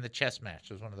Kasparov in the chess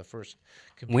match. It was one of the first.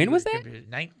 When was that?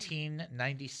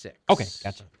 1996. Okay,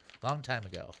 gotcha. Long time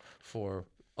ago for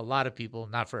a lot of people,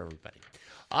 not for everybody.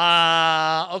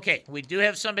 Okay, we do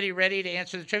have somebody ready to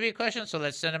answer the trivia question, so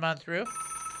let's send them on through.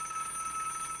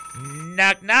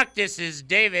 Knock, knock. This is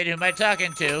David. Who am I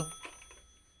talking to?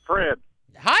 Fred.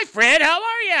 Hi, Fred. How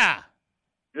are ya?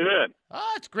 Good.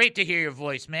 Oh, it's great to hear your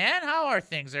voice, man. How are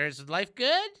things? Is life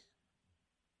good?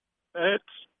 It's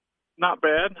not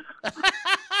bad.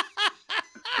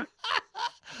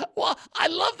 Well, I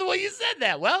love the way you said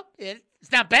that. Well,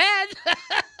 it's not bad.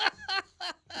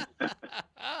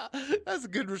 That's a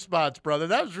good response, brother.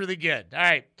 That was really good. All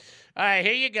right,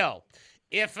 here you go.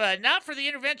 If not for the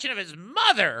intervention of his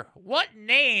mother, what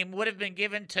name would have been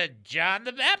given to John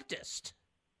the Baptist?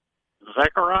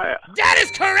 Zechariah. That is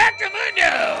correct,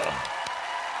 Amundo.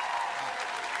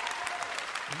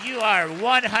 You are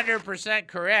 100%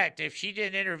 correct. If she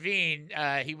didn't intervene,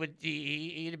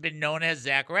 he'd have been known as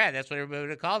Zachariah. That's what everybody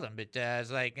would have called him. But it's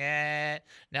like,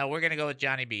 no, we're going to go with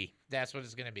Johnny B. That's what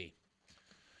it's going to be.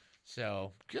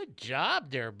 So, good job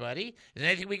there, buddy. Is there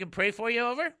anything we can pray for you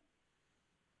over?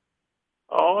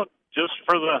 Oh, just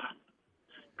for the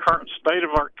current state of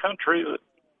our country that,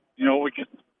 we can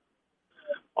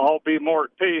all be more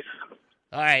at peace.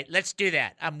 All right, let's do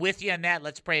that. I'm with you on that.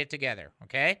 Let's pray it together,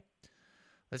 okay?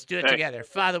 Let's do it together.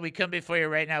 Father, we come before you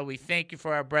right now. We thank you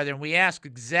for our brother, and we ask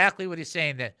exactly what he's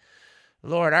saying, that,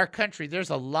 Lord, our country, there's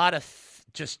a lot of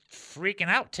just freaking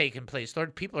out taking place.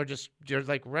 Lord, people are they're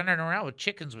like running around with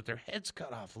chickens with their heads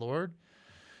cut off, Lord.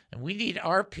 And we need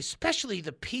especially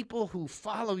the people who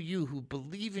follow you, who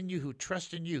believe in you, who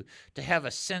trust in you, to have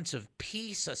a sense of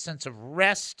peace, a sense of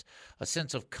rest, a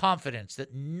sense of confidence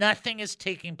that nothing is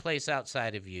taking place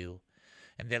outside of you,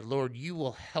 and that, Lord, you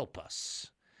will help us.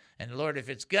 And, Lord, if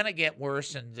it's going to get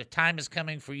worse and the time is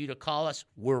coming for you to call us,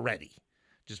 we're ready.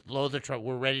 Just blow the trumpet.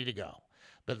 We're ready to go.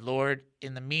 But, Lord,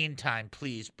 in the meantime,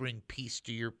 please bring peace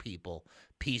to your people,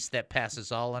 peace that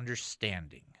passes all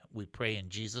understanding. We pray in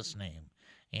Jesus' name.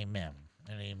 Amen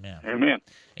and amen. Amen.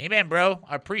 Amen, bro.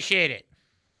 I appreciate it.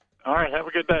 All right. Have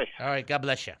a good day. All right. God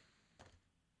bless you.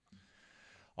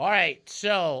 All right.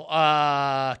 So,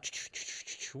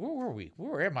 where were we?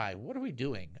 Where am I? What are we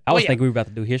doing? I was thinking we were about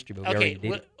to do history, but we already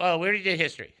did it. We already did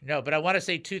history. No, but I want to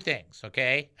say 2 things,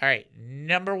 okay? All right.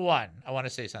 Number 1, I want to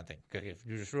say something. Okay,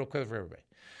 just real quick for everybody.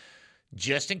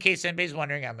 Just in case anybody's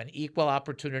wondering, I'm an equal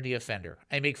opportunity offender.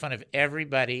 I make fun of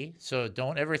everybody, so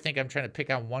don't ever think I'm trying to pick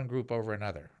on one group over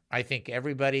another. I think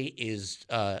everybody is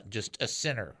just a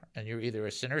sinner, and you're either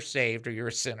a sinner saved or you're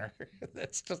a sinner.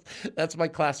 That's my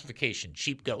classification,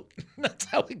 sheep goat. That's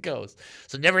how it goes.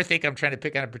 So never think I'm trying to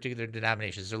pick on a particular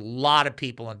denomination. There's a lot of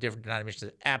people in different denominations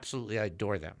that absolutely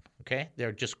adore them. Okay,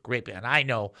 they're just great, and I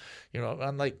know,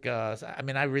 unlike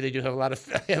I really do have a lot of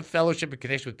fellowship and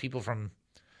connection with people from,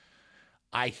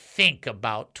 I think,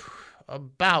 about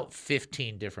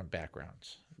 15 different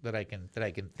backgrounds that I can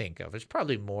think of. It's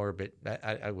probably more, but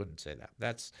I wouldn't say that.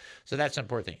 That's an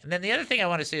important thing. And then the other thing I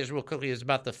want to say is real quickly is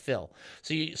about the fill.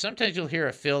 So sometimes you'll hear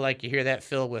a fill, like you hear that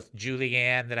fill with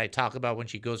Julianne that I talk about when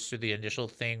she goes through the initial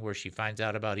thing where she finds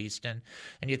out about Easton.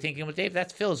 And you're thinking, well, Dave,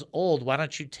 that fill is old. Why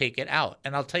don't you take it out?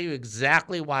 And I'll tell you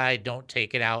exactly why I don't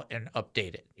take it out and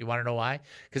update it. You want to know why?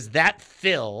 Because that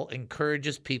fill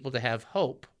encourages people to have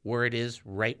hope where it is,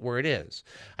 right where it is.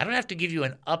 I don't have to give you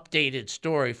an updated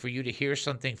story for you to hear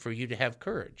something for you to have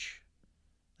courage.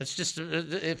 That's just,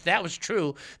 if that was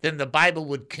true, then the Bible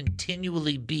would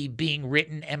continually be being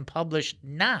written and published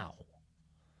now.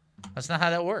 That's not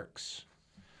how that works.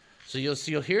 So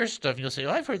you'll hear stuff and you'll say,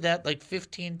 oh, I've heard that like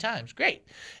 15 times. Great.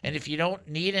 And if you don't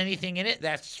need anything in it,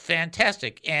 that's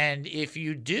fantastic. And if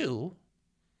you do,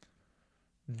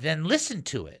 then listen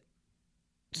to it.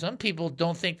 some people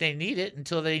don't think they need it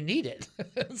until they need it.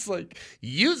 It's like,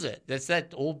 use it. That's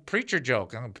that old preacher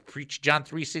joke. I'm going to preach John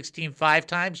 3:16 5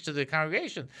 times to the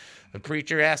congregation. The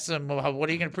preacher asks him, well, what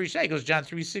are you going to preach today? He goes, John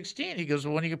 3:16. He goes,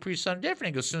 well, when are you going to preach something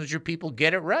different? He goes, as soon as your people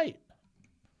get it right,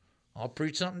 I'll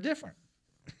preach something different.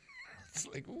 It's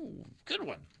like, ooh, good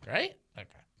one, right? Okay.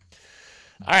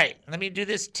 All right, let me do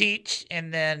this teach,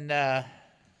 and then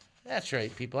that's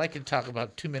right, people. I can talk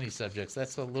about too many subjects.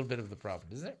 That's a little bit of the problem,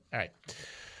 isn't it? All right.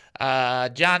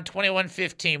 John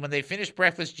 21:15. When they finished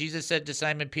breakfast, Jesus said to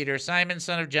Simon Peter, Simon,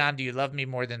 son of John, do you love me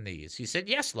more than these? He said,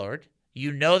 yes, Lord.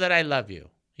 You know that I love you.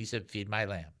 He said, feed my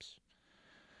lambs.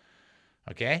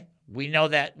 Okay? We know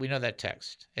that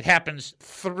text. It happens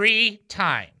 3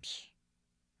 times,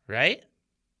 right?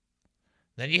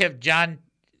 Then you have John,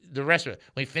 the rest of it.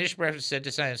 When he finished breakfast, said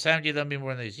to Simon, Simon, do you love me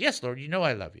more than these? Yes, Lord, you know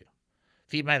I love you.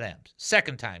 Feed my lambs.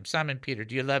 2nd time, Simon Peter,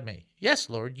 do you love me? Yes,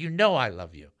 Lord, you know I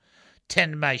love you.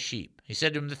 Tend my sheep. He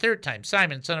said to him the 3rd time,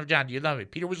 Simon, son of John, do you love me?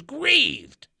 Peter was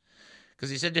grieved because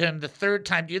he said to him the 3rd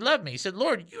time, do you love me? He said,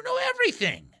 Lord, you know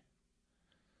everything.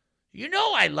 You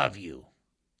know I love you.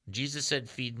 Jesus said,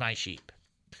 feed my sheep.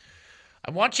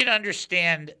 I want you to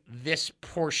understand this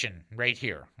portion right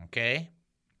here, okay?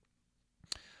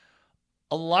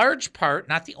 A large part,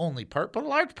 not the only part, but a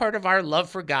large part of our love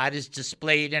for God is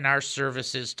displayed in our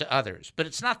services to others. But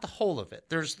it's not the whole of it.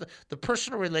 There's the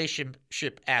personal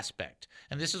relationship aspect.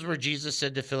 And this is where Jesus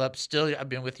said to Philip, still, I've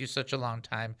been with you such a long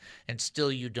time, and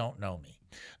still you don't know me.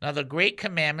 Now, the great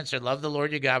commandments are love the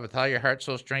Lord your God with all your heart,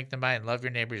 soul, strength, and mind, and love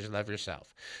your neighbors and love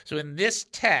yourself. So in this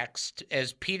text,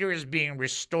 as Peter is being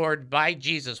restored by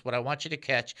Jesus, what I want you to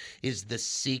catch is the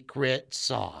secret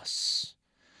sauce.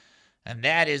 And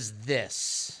that is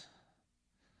this.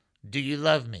 Do you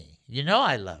love me? You know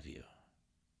I love you.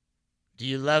 Do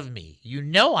you love me? You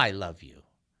know I love you.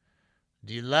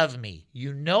 Do you love me?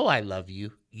 You know I love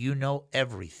you. You know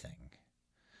everything.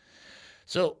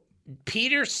 So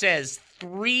Peter says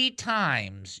 3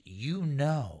 times, you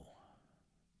know.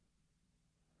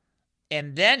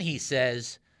 And then he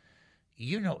says,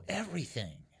 you know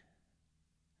everything.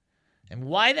 And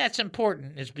why that's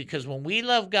important is because when we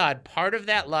love God, part of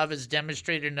that love is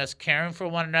demonstrated in us caring for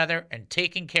one another and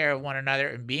taking care of one another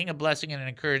and being a blessing and an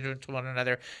encouragement to one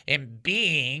another and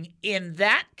being, in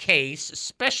that case,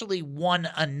 especially one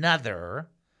another,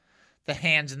 the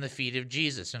hands and the feet of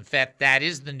Jesus. In fact, that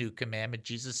is the new commandment.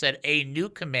 Jesus said, a new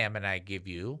commandment I give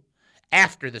you,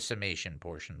 after the summation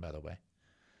portion, by the way.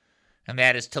 And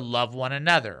that is to love one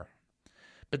another.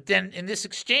 But then in this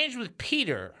exchange with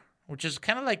Peter, which is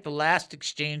kind of like the last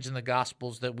exchange in the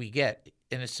Gospels that we get.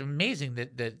 And it's amazing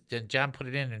that John put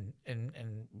it in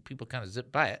and people kind of zip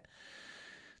by it.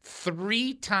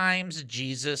 3 times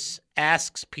Jesus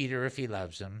asks Peter if he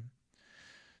loves him.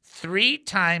 3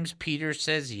 times Peter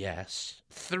says yes.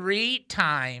 3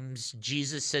 times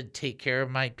Jesus said, take care of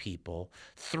my people.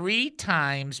 3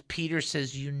 times Peter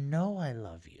says, you know I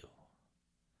love you.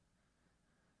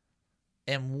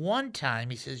 And 1 time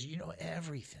he says, you know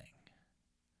everything.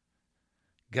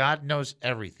 God knows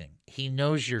everything. He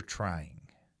knows you're trying.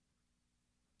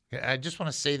 I just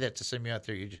want to say that to some of you out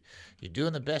there. You're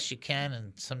doing the best you can,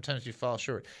 and sometimes you fall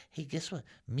short. Hey, guess what?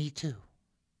 Me too.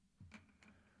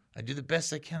 I do the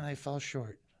best I can, and I fall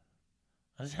short.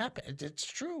 That's happened. It's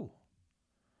true.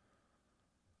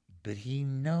 But he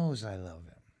knows I love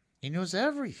him. He knows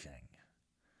everything.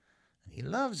 And he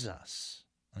loves us.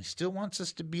 And he still wants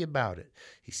us to be about it.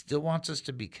 He still wants us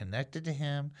to be connected to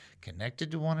him,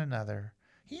 connected to one another.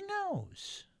 He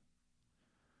knows.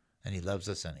 And he loves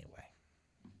us anyway.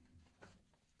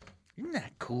 Isn't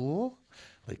that cool?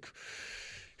 Like,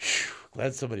 whew,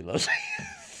 glad somebody loves me.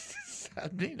 I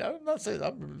mean, I'm not saying,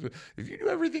 if you knew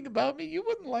everything about me, you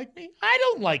wouldn't like me. I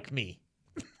don't like me.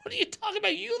 What are you talking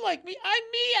about? You like me. I'm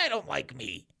me. I don't like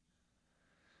me.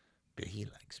 But he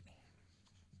likes me.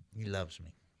 He loves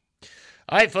me.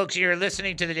 All right, folks, you're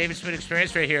listening to the David Spoon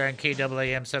Experience right here on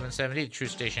KAAM 770, the True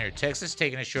Station here in Texas.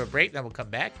 Taking a short break, then we'll come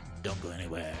back. Don't go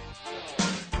anywhere.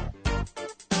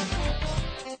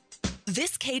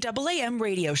 This KAAM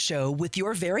radio show with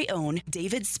your very own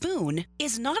David Spoon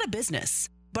is not a business,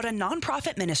 but a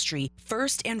nonprofit ministry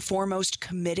first and foremost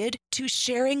committed to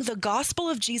sharing the gospel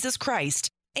of Jesus Christ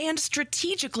and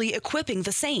strategically equipping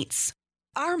the saints.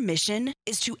 Our mission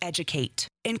is to educate,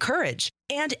 encourage,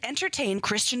 and entertain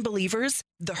Christian believers,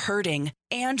 the hurting,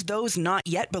 and those not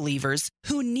yet believers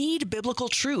who need biblical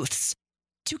truths.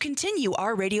 To continue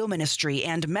our radio ministry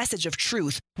and message of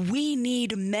truth, we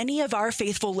need many of our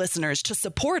faithful listeners to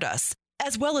support us,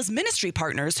 as well as ministry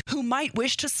partners who might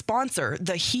wish to sponsor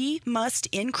the He Must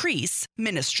Increase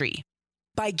ministry.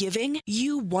 By giving,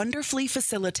 you wonderfully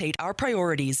facilitate our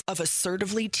priorities of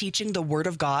assertively teaching the Word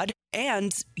of God,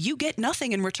 and you get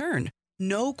nothing in return.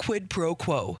 No quid pro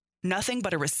quo. Nothing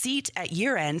but a receipt at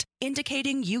year end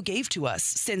indicating you gave to us,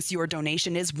 since your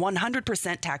donation is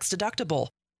 100% tax deductible.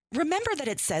 Remember that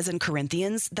it says in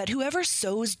Corinthians that whoever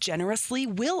sows generously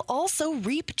will also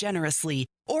reap generously,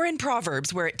 or in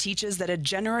Proverbs where it teaches that a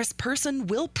generous person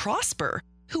will prosper.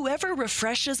 Whoever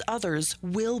refreshes others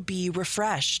will be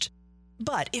refreshed.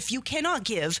 But if you cannot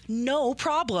give, no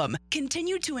problem.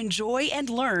 Continue to enjoy and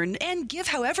learn and give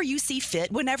however you see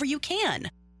fit whenever you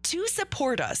can. To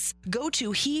support us, go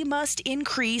to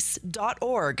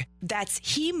hemustincrease.org. That's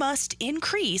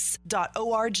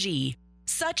hemustincrease.org.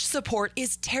 Such support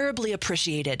is terribly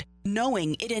appreciated,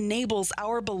 knowing it enables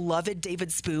our beloved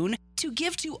David Spoon to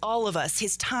give to all of us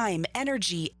his time,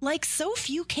 energy, like so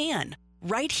few can,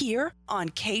 right here on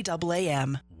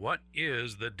KAAM. What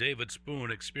is the David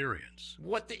Spoon Experience?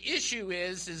 What the issue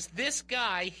is this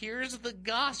guy hears the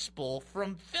gospel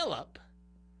from Philip,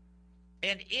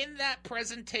 and in that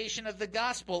presentation of the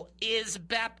gospel is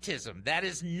baptism. That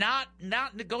is not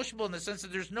negotiable in the sense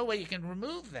that there's no way you can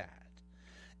remove that.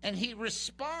 And he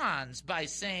responds by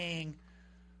saying,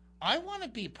 I want to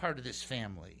be part of this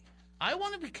family. I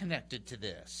want to be connected to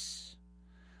this.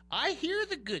 I hear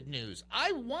the good news.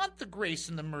 I want the grace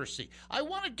and the mercy. I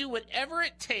want to do whatever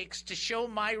it takes to show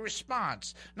my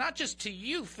response, not just to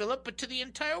you, Philip, but to the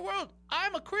entire world.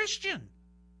 I'm a Christian.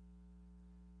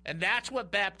 And that's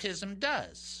what baptism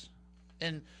does.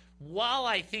 And while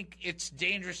I think it's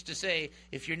dangerous to say,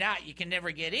 if you're not, you can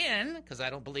never get in, because I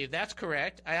don't believe that's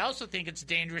correct, I also think it's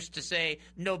dangerous to say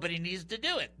nobody needs to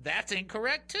do it. That's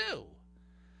incorrect, too.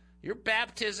 Your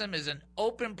baptism is an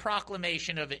open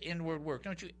proclamation of an inward work.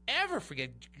 Don't you ever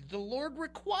forget, the Lord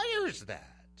requires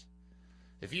that.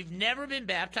 If you've never been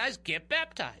baptized, get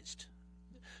baptized.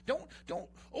 Don't,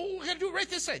 we got to do it right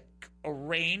this side.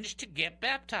 Arrange to get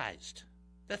baptized.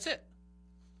 That's it.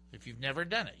 If you've never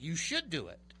done it, you should do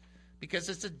it because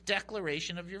it's a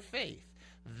declaration of your faith.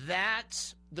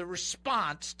 That's the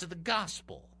response to the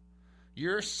gospel.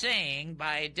 You're saying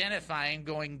by identifying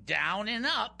going down and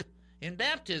up in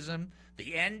baptism,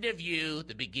 the end of you,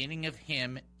 the beginning of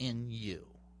him in you.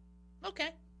 Okay.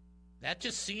 That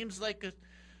just seems like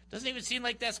doesn't even seem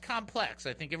like that's complex.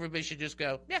 I think everybody should just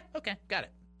go, yeah, okay, got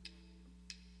it.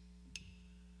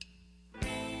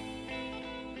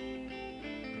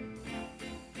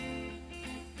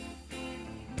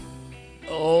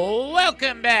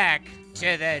 Welcome back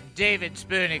to the David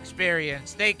Spoon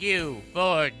Experience. Thank you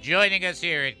for joining us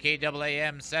here at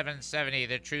KAAM 770,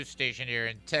 the truth station here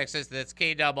in Texas. That's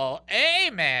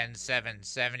KAAM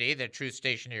 770, the truth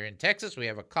station here in Texas. We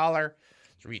have a caller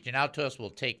who's reaching out to us. We'll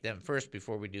take them first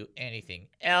before we do anything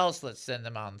else. Let's send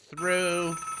them on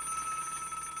through.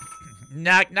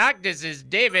 Knock, knock. This is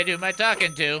David. Who am I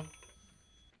talking to?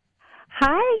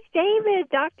 Hi, David.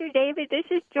 Dr. David, this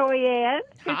is Joyanne.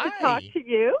 Good to talk to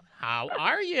you. How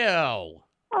are you?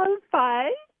 I'm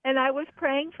fine. And I was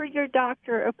praying for your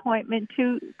doctor appointment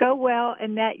to go well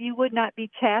and that you would not be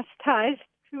chastised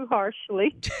too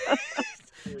harshly.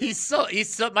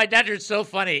 My doctor's so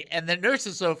funny, and the nurse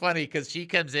is so funny because she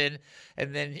comes in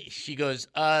and then she goes,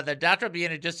 the doctor will be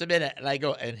in just a minute. And I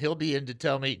go, and he'll be in to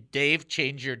tell me, Dave,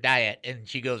 change your diet. And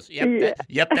she goes,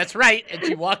 yep, that's right. And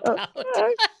she walked out.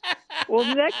 Well,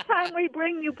 next time we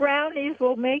bring you brownies,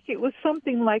 we'll make it with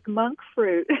something like monk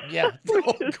fruit. Yeah.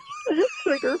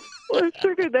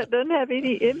 sugar that doesn't have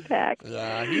any impact.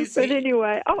 But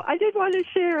anyway, I did want to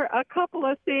share a couple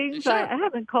of things. Sure. I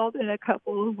haven't called in a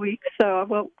couple of weeks, so I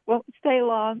won't stay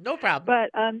long. No problem.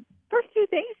 But first two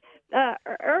things.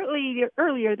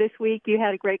 Earlier this week, you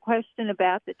had a great question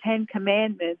about the Ten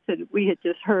Commandments, and we had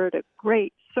just heard a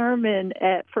great sermon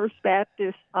at First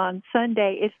Baptist on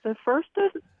Sunday. It's the first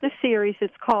of the series.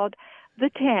 It's called The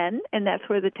 10, and that's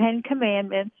where the 10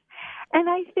 Commandments. And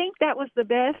I think that was the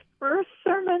best first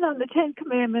sermon on the 10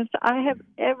 Commandments I have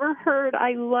ever heard.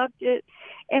 I loved it.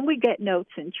 And we get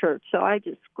notes in church, so I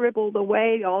just scribbled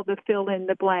away all the fill in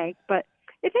the blank. But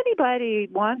if anybody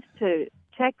wants to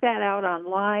check that out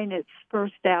online, it's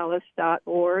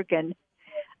firstdallas.org. And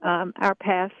our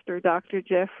pastor, Dr.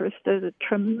 Jeffress, does a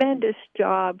tremendous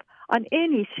job on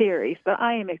any series, but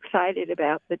I am excited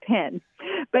about the 10.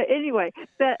 But anyway,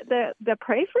 the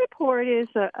praise report is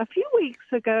a few weeks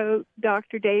ago,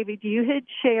 Dr. David, you had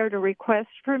shared a request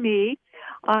for me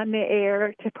on the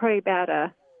air to pray about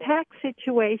a tax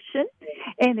situation,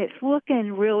 and it's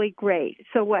looking really great.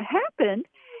 So what happened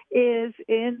is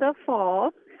in the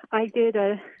fall, I did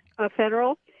a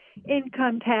federal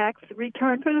income tax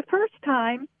return for the first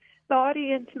time. The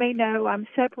audience may know I'm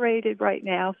separated right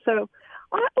now, so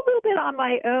little bit on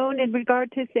my own in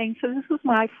regard to things. So this was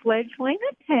my fledgling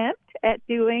attempt at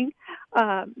doing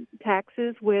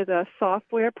taxes with a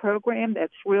software program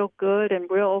that's real good and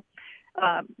real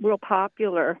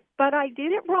popular. But I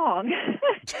did it wrong.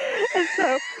 And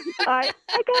so I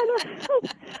got a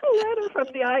letter from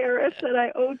the IRS that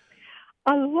I owed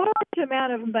a large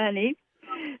amount of money.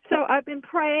 So I've been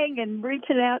praying and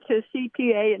reaching out to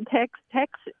CPA and tax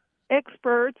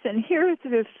experts, and here's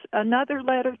another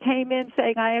letter came in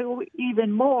saying I owe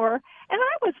even more, and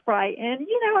I was frightened.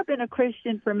 I've been a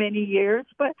Christian for many years,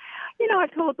 but I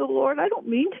told the Lord, I don't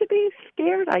mean to be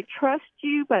scared. I trust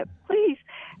you, but please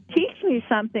teach me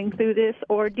something through this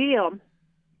ordeal.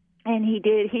 And he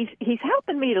did. He's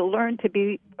helping me to learn to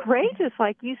be courageous,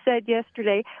 like you said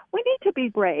yesterday. We need to be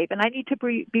brave, and I need to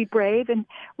be brave and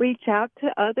reach out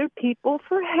to other people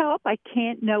for help. I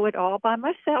can't know it all by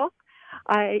myself.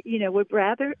 I, would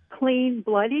rather clean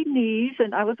bloody knees,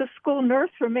 and I was a school nurse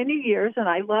for many years, and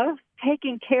I love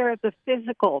taking care of the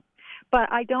physical.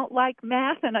 But I don't like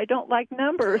math, and I don't like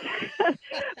numbers.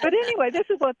 But anyway, this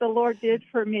is what the Lord did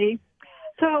for me.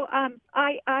 So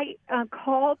I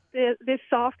called this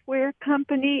software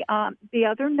company the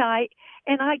other night,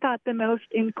 and I got the most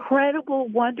incredible,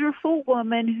 wonderful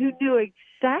woman who knew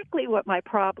exactly what my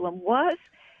problem was.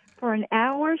 For an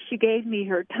hour, she gave me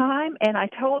her time, and I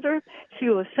told her she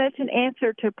was such an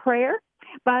answer to prayer.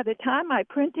 By the time I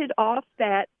printed off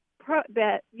that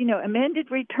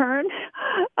amended return,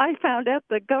 I found out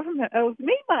the government owes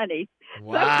me money.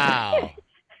 Wow.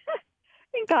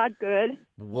 Ain't God good?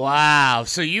 Wow.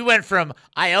 So you went from,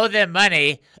 I owe them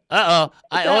money, I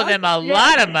owe them a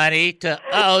lot of money, to,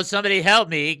 somebody help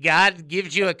me. God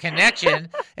gives you a connection.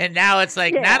 And now it's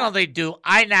like, not only do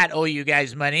I not owe you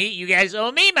guys money, you guys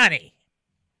owe me money.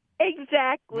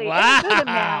 Exactly.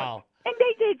 Wow. And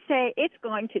they did say it's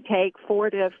going to take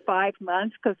 4 to 5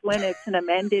 months, because when it's an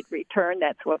amended return,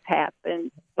 that's what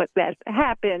happens. But that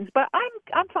happens. But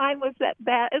I'm fine with that.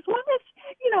 As long as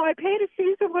I pay to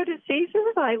Caesar what is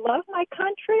Caesar's. I love my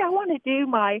country. I want to do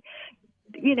my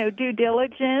due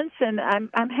diligence, and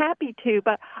I'm happy to.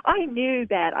 But I knew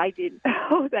that I didn't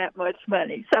owe that much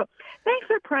money. So thanks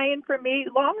for praying for me.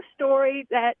 Long story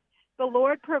that the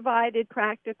Lord provided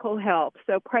practical help.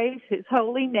 So praise his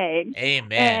holy name.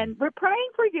 Amen. And we're praying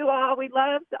for you all. We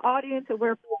love the audience, and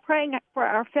we're praying for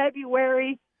our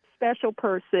February special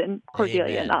person, Cordelia.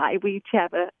 Amen. and I. We each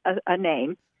have a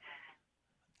name.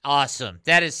 Awesome.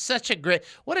 That is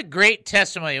what a great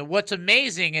testimony. And what's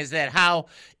amazing is that how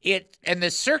it, and the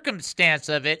circumstance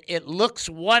of it, it looks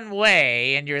one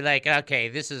way, and you're like, okay,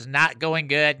 this is not going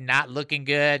good, not looking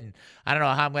good, and I don't know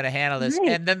how I'm going to handle this.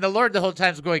 Right. And then the Lord the whole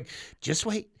time is going, just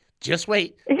wait. Just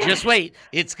wait. Just wait.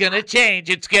 It's going to change.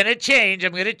 It's going to change.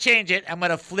 I'm going to change it. I'm going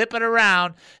to flip it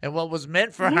around. And what was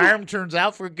meant for harm turns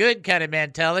out for good kind of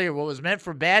mentality, or what was meant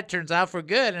for bad turns out for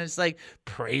good. And it's like,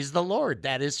 praise the Lord.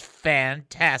 That is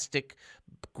fantastic.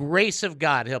 Grace of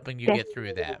God helping you get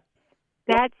through that.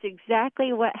 That's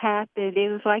exactly what happened.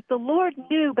 It was like the Lord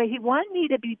knew, but he wanted me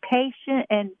to be patient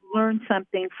and learn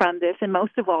something from this. And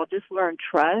most of all, just learn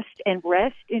trust and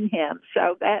rest in him.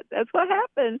 So that's what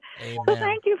happened. Amen. So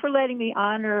thank you for letting me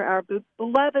honor our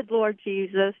beloved Lord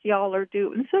Jesus. Y'all are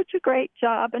doing such a great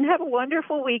job. And have a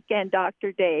wonderful weekend,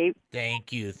 Dr. Dave.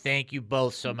 Thank you. Thank you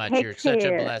both so much. Take You're care. such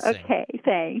a blessing. Okay,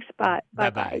 thanks. Bye.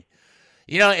 Bye-bye.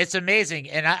 It's amazing.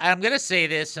 And I'm going to say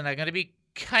this, and I'm going to be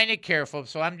kind of careful.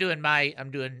 So I do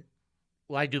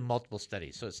multiple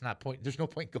studies, so there's no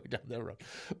point going down that road.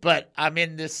 But I'm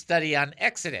in this study on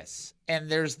Exodus, and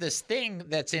there's this thing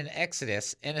that's in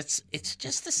Exodus, and it's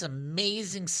just this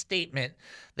amazing statement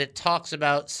that talks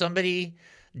about somebody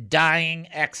dying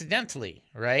accidentally,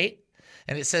 right?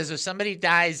 And it says if somebody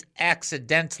dies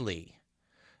accidentally,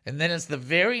 and then it's the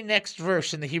very next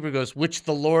verse in the Hebrew goes, which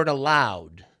the Lord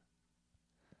allowed.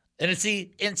 And see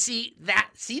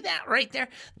that right there?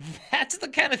 That's the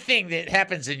kind of thing that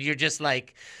happens, and you're just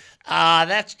like,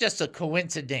 that's just a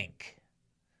coincidence.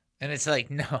 And it's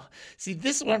like, no. See,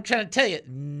 this is what I'm trying to tell you.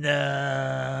 No.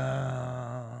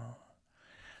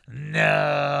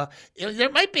 There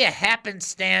might be a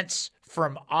happenstance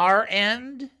from our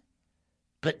end,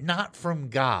 but not from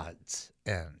God's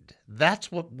end.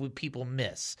 That's what people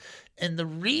miss. And the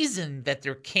reason that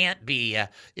there can't be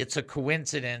it's a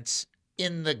coincidence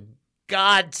in the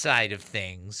God side of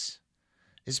things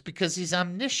is because he's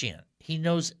omniscient. He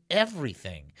knows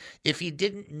everything. If he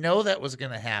didn't know that was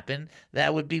going to happen,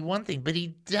 that would be one thing. But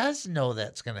he does know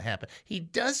that's going to happen. He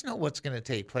does know what's going to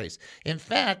take place. In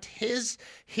fact, his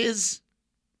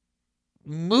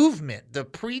movement, the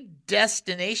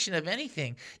predestination of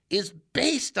anything is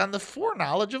based on the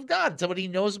foreknowledge of God. It's what he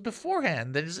knows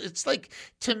beforehand. It's like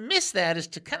to miss that is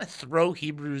to kind of throw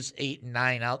Hebrews 8 and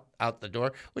 9 out the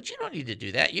door, which you don't need to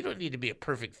do that. You don't need to be a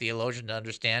perfect theologian to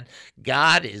understand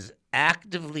God is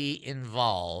actively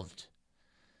involved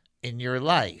in your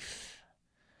life.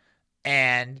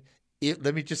 And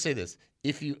let me just say this.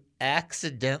 If you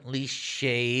accidentally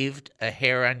shaved a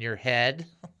hair on your head,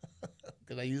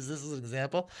 could I use this as an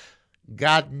example?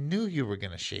 God knew you were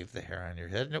going to shave the hair on your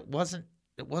head, and it wasn't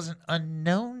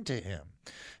unknown to him.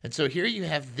 And so here you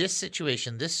have this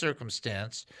situation, this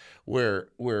circumstance where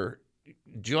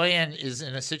Joyanne is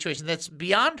in a situation that's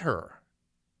beyond her.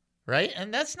 Right?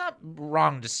 And that's not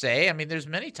wrong to say. I mean, there's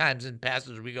many times in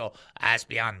passages where we go, that's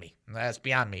beyond me. That's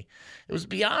beyond me. It was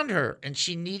beyond her, and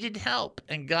she needed help,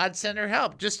 and God sent her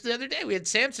help. Just the other day, we had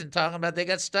Samson talking about they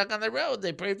got stuck on the road.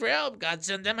 They prayed for help. God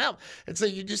sent them help. And so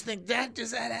you just think,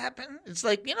 does that happen? It's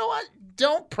like, you know what?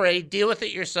 Don't pray. Deal with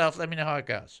it yourself. Let me know how it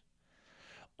goes.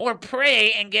 Or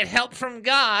pray and get help from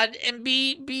God and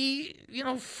be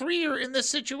freer in the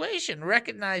situation,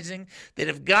 recognizing that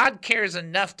if God cares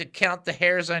enough to count the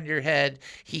hairs on your head,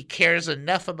 he cares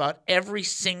enough about every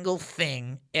single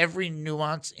thing, every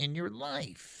nuance in your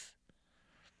life.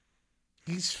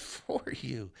 He's for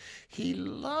you. He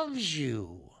loves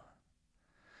you.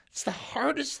 It's the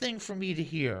hardest thing for me to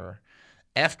hear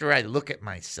after I look at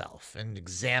myself and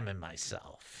examine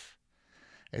myself.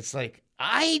 It's like,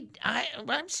 I'm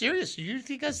serious. You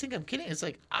guys think I'm kidding? It's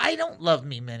like, I don't love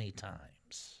me many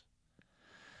times.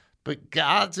 But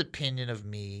God's opinion of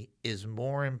me is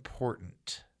more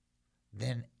important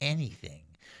than anything.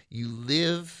 You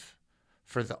live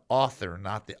for the author,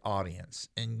 not the audience.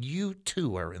 And you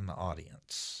too are in the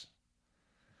audience.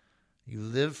 You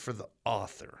live for the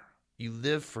author. You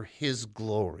live for his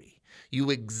glory. You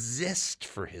exist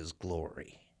for his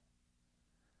glory.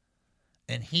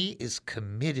 And he is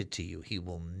committed to you. He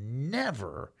will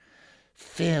never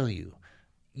fail you.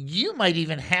 You might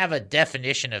even have a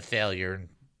definition of failure, and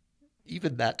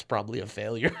even that's probably a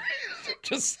failure.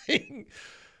 Just saying,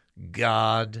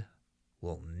 God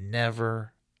will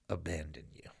never abandon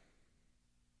you.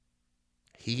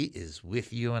 He is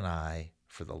with you and I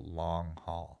for the long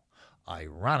haul.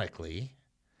 Ironically,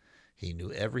 he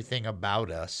knew everything about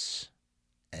us,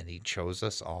 and he chose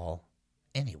us all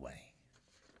anyway.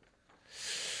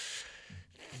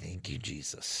 Thank you,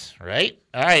 Jesus. Right?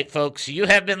 All right, folks. You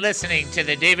have been listening to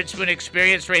the David Spoon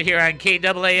Experience right here on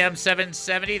KAAM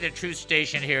 770, the Truth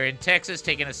Station here in Texas.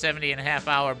 Taking a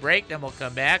 70.5-hour break. Then we'll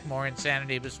come back. More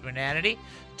insanity with spoonanity.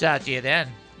 Talk to you then.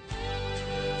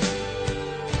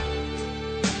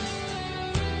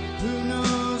 Who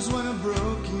knows when a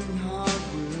broken heart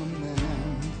will mend?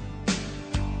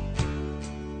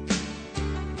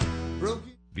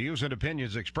 Views and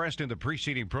opinions expressed in the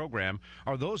preceding program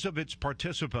are those of its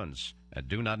participants and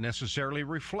do not necessarily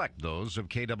reflect those of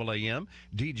KAAM,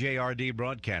 DJRD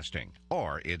Broadcasting,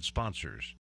 or its sponsors.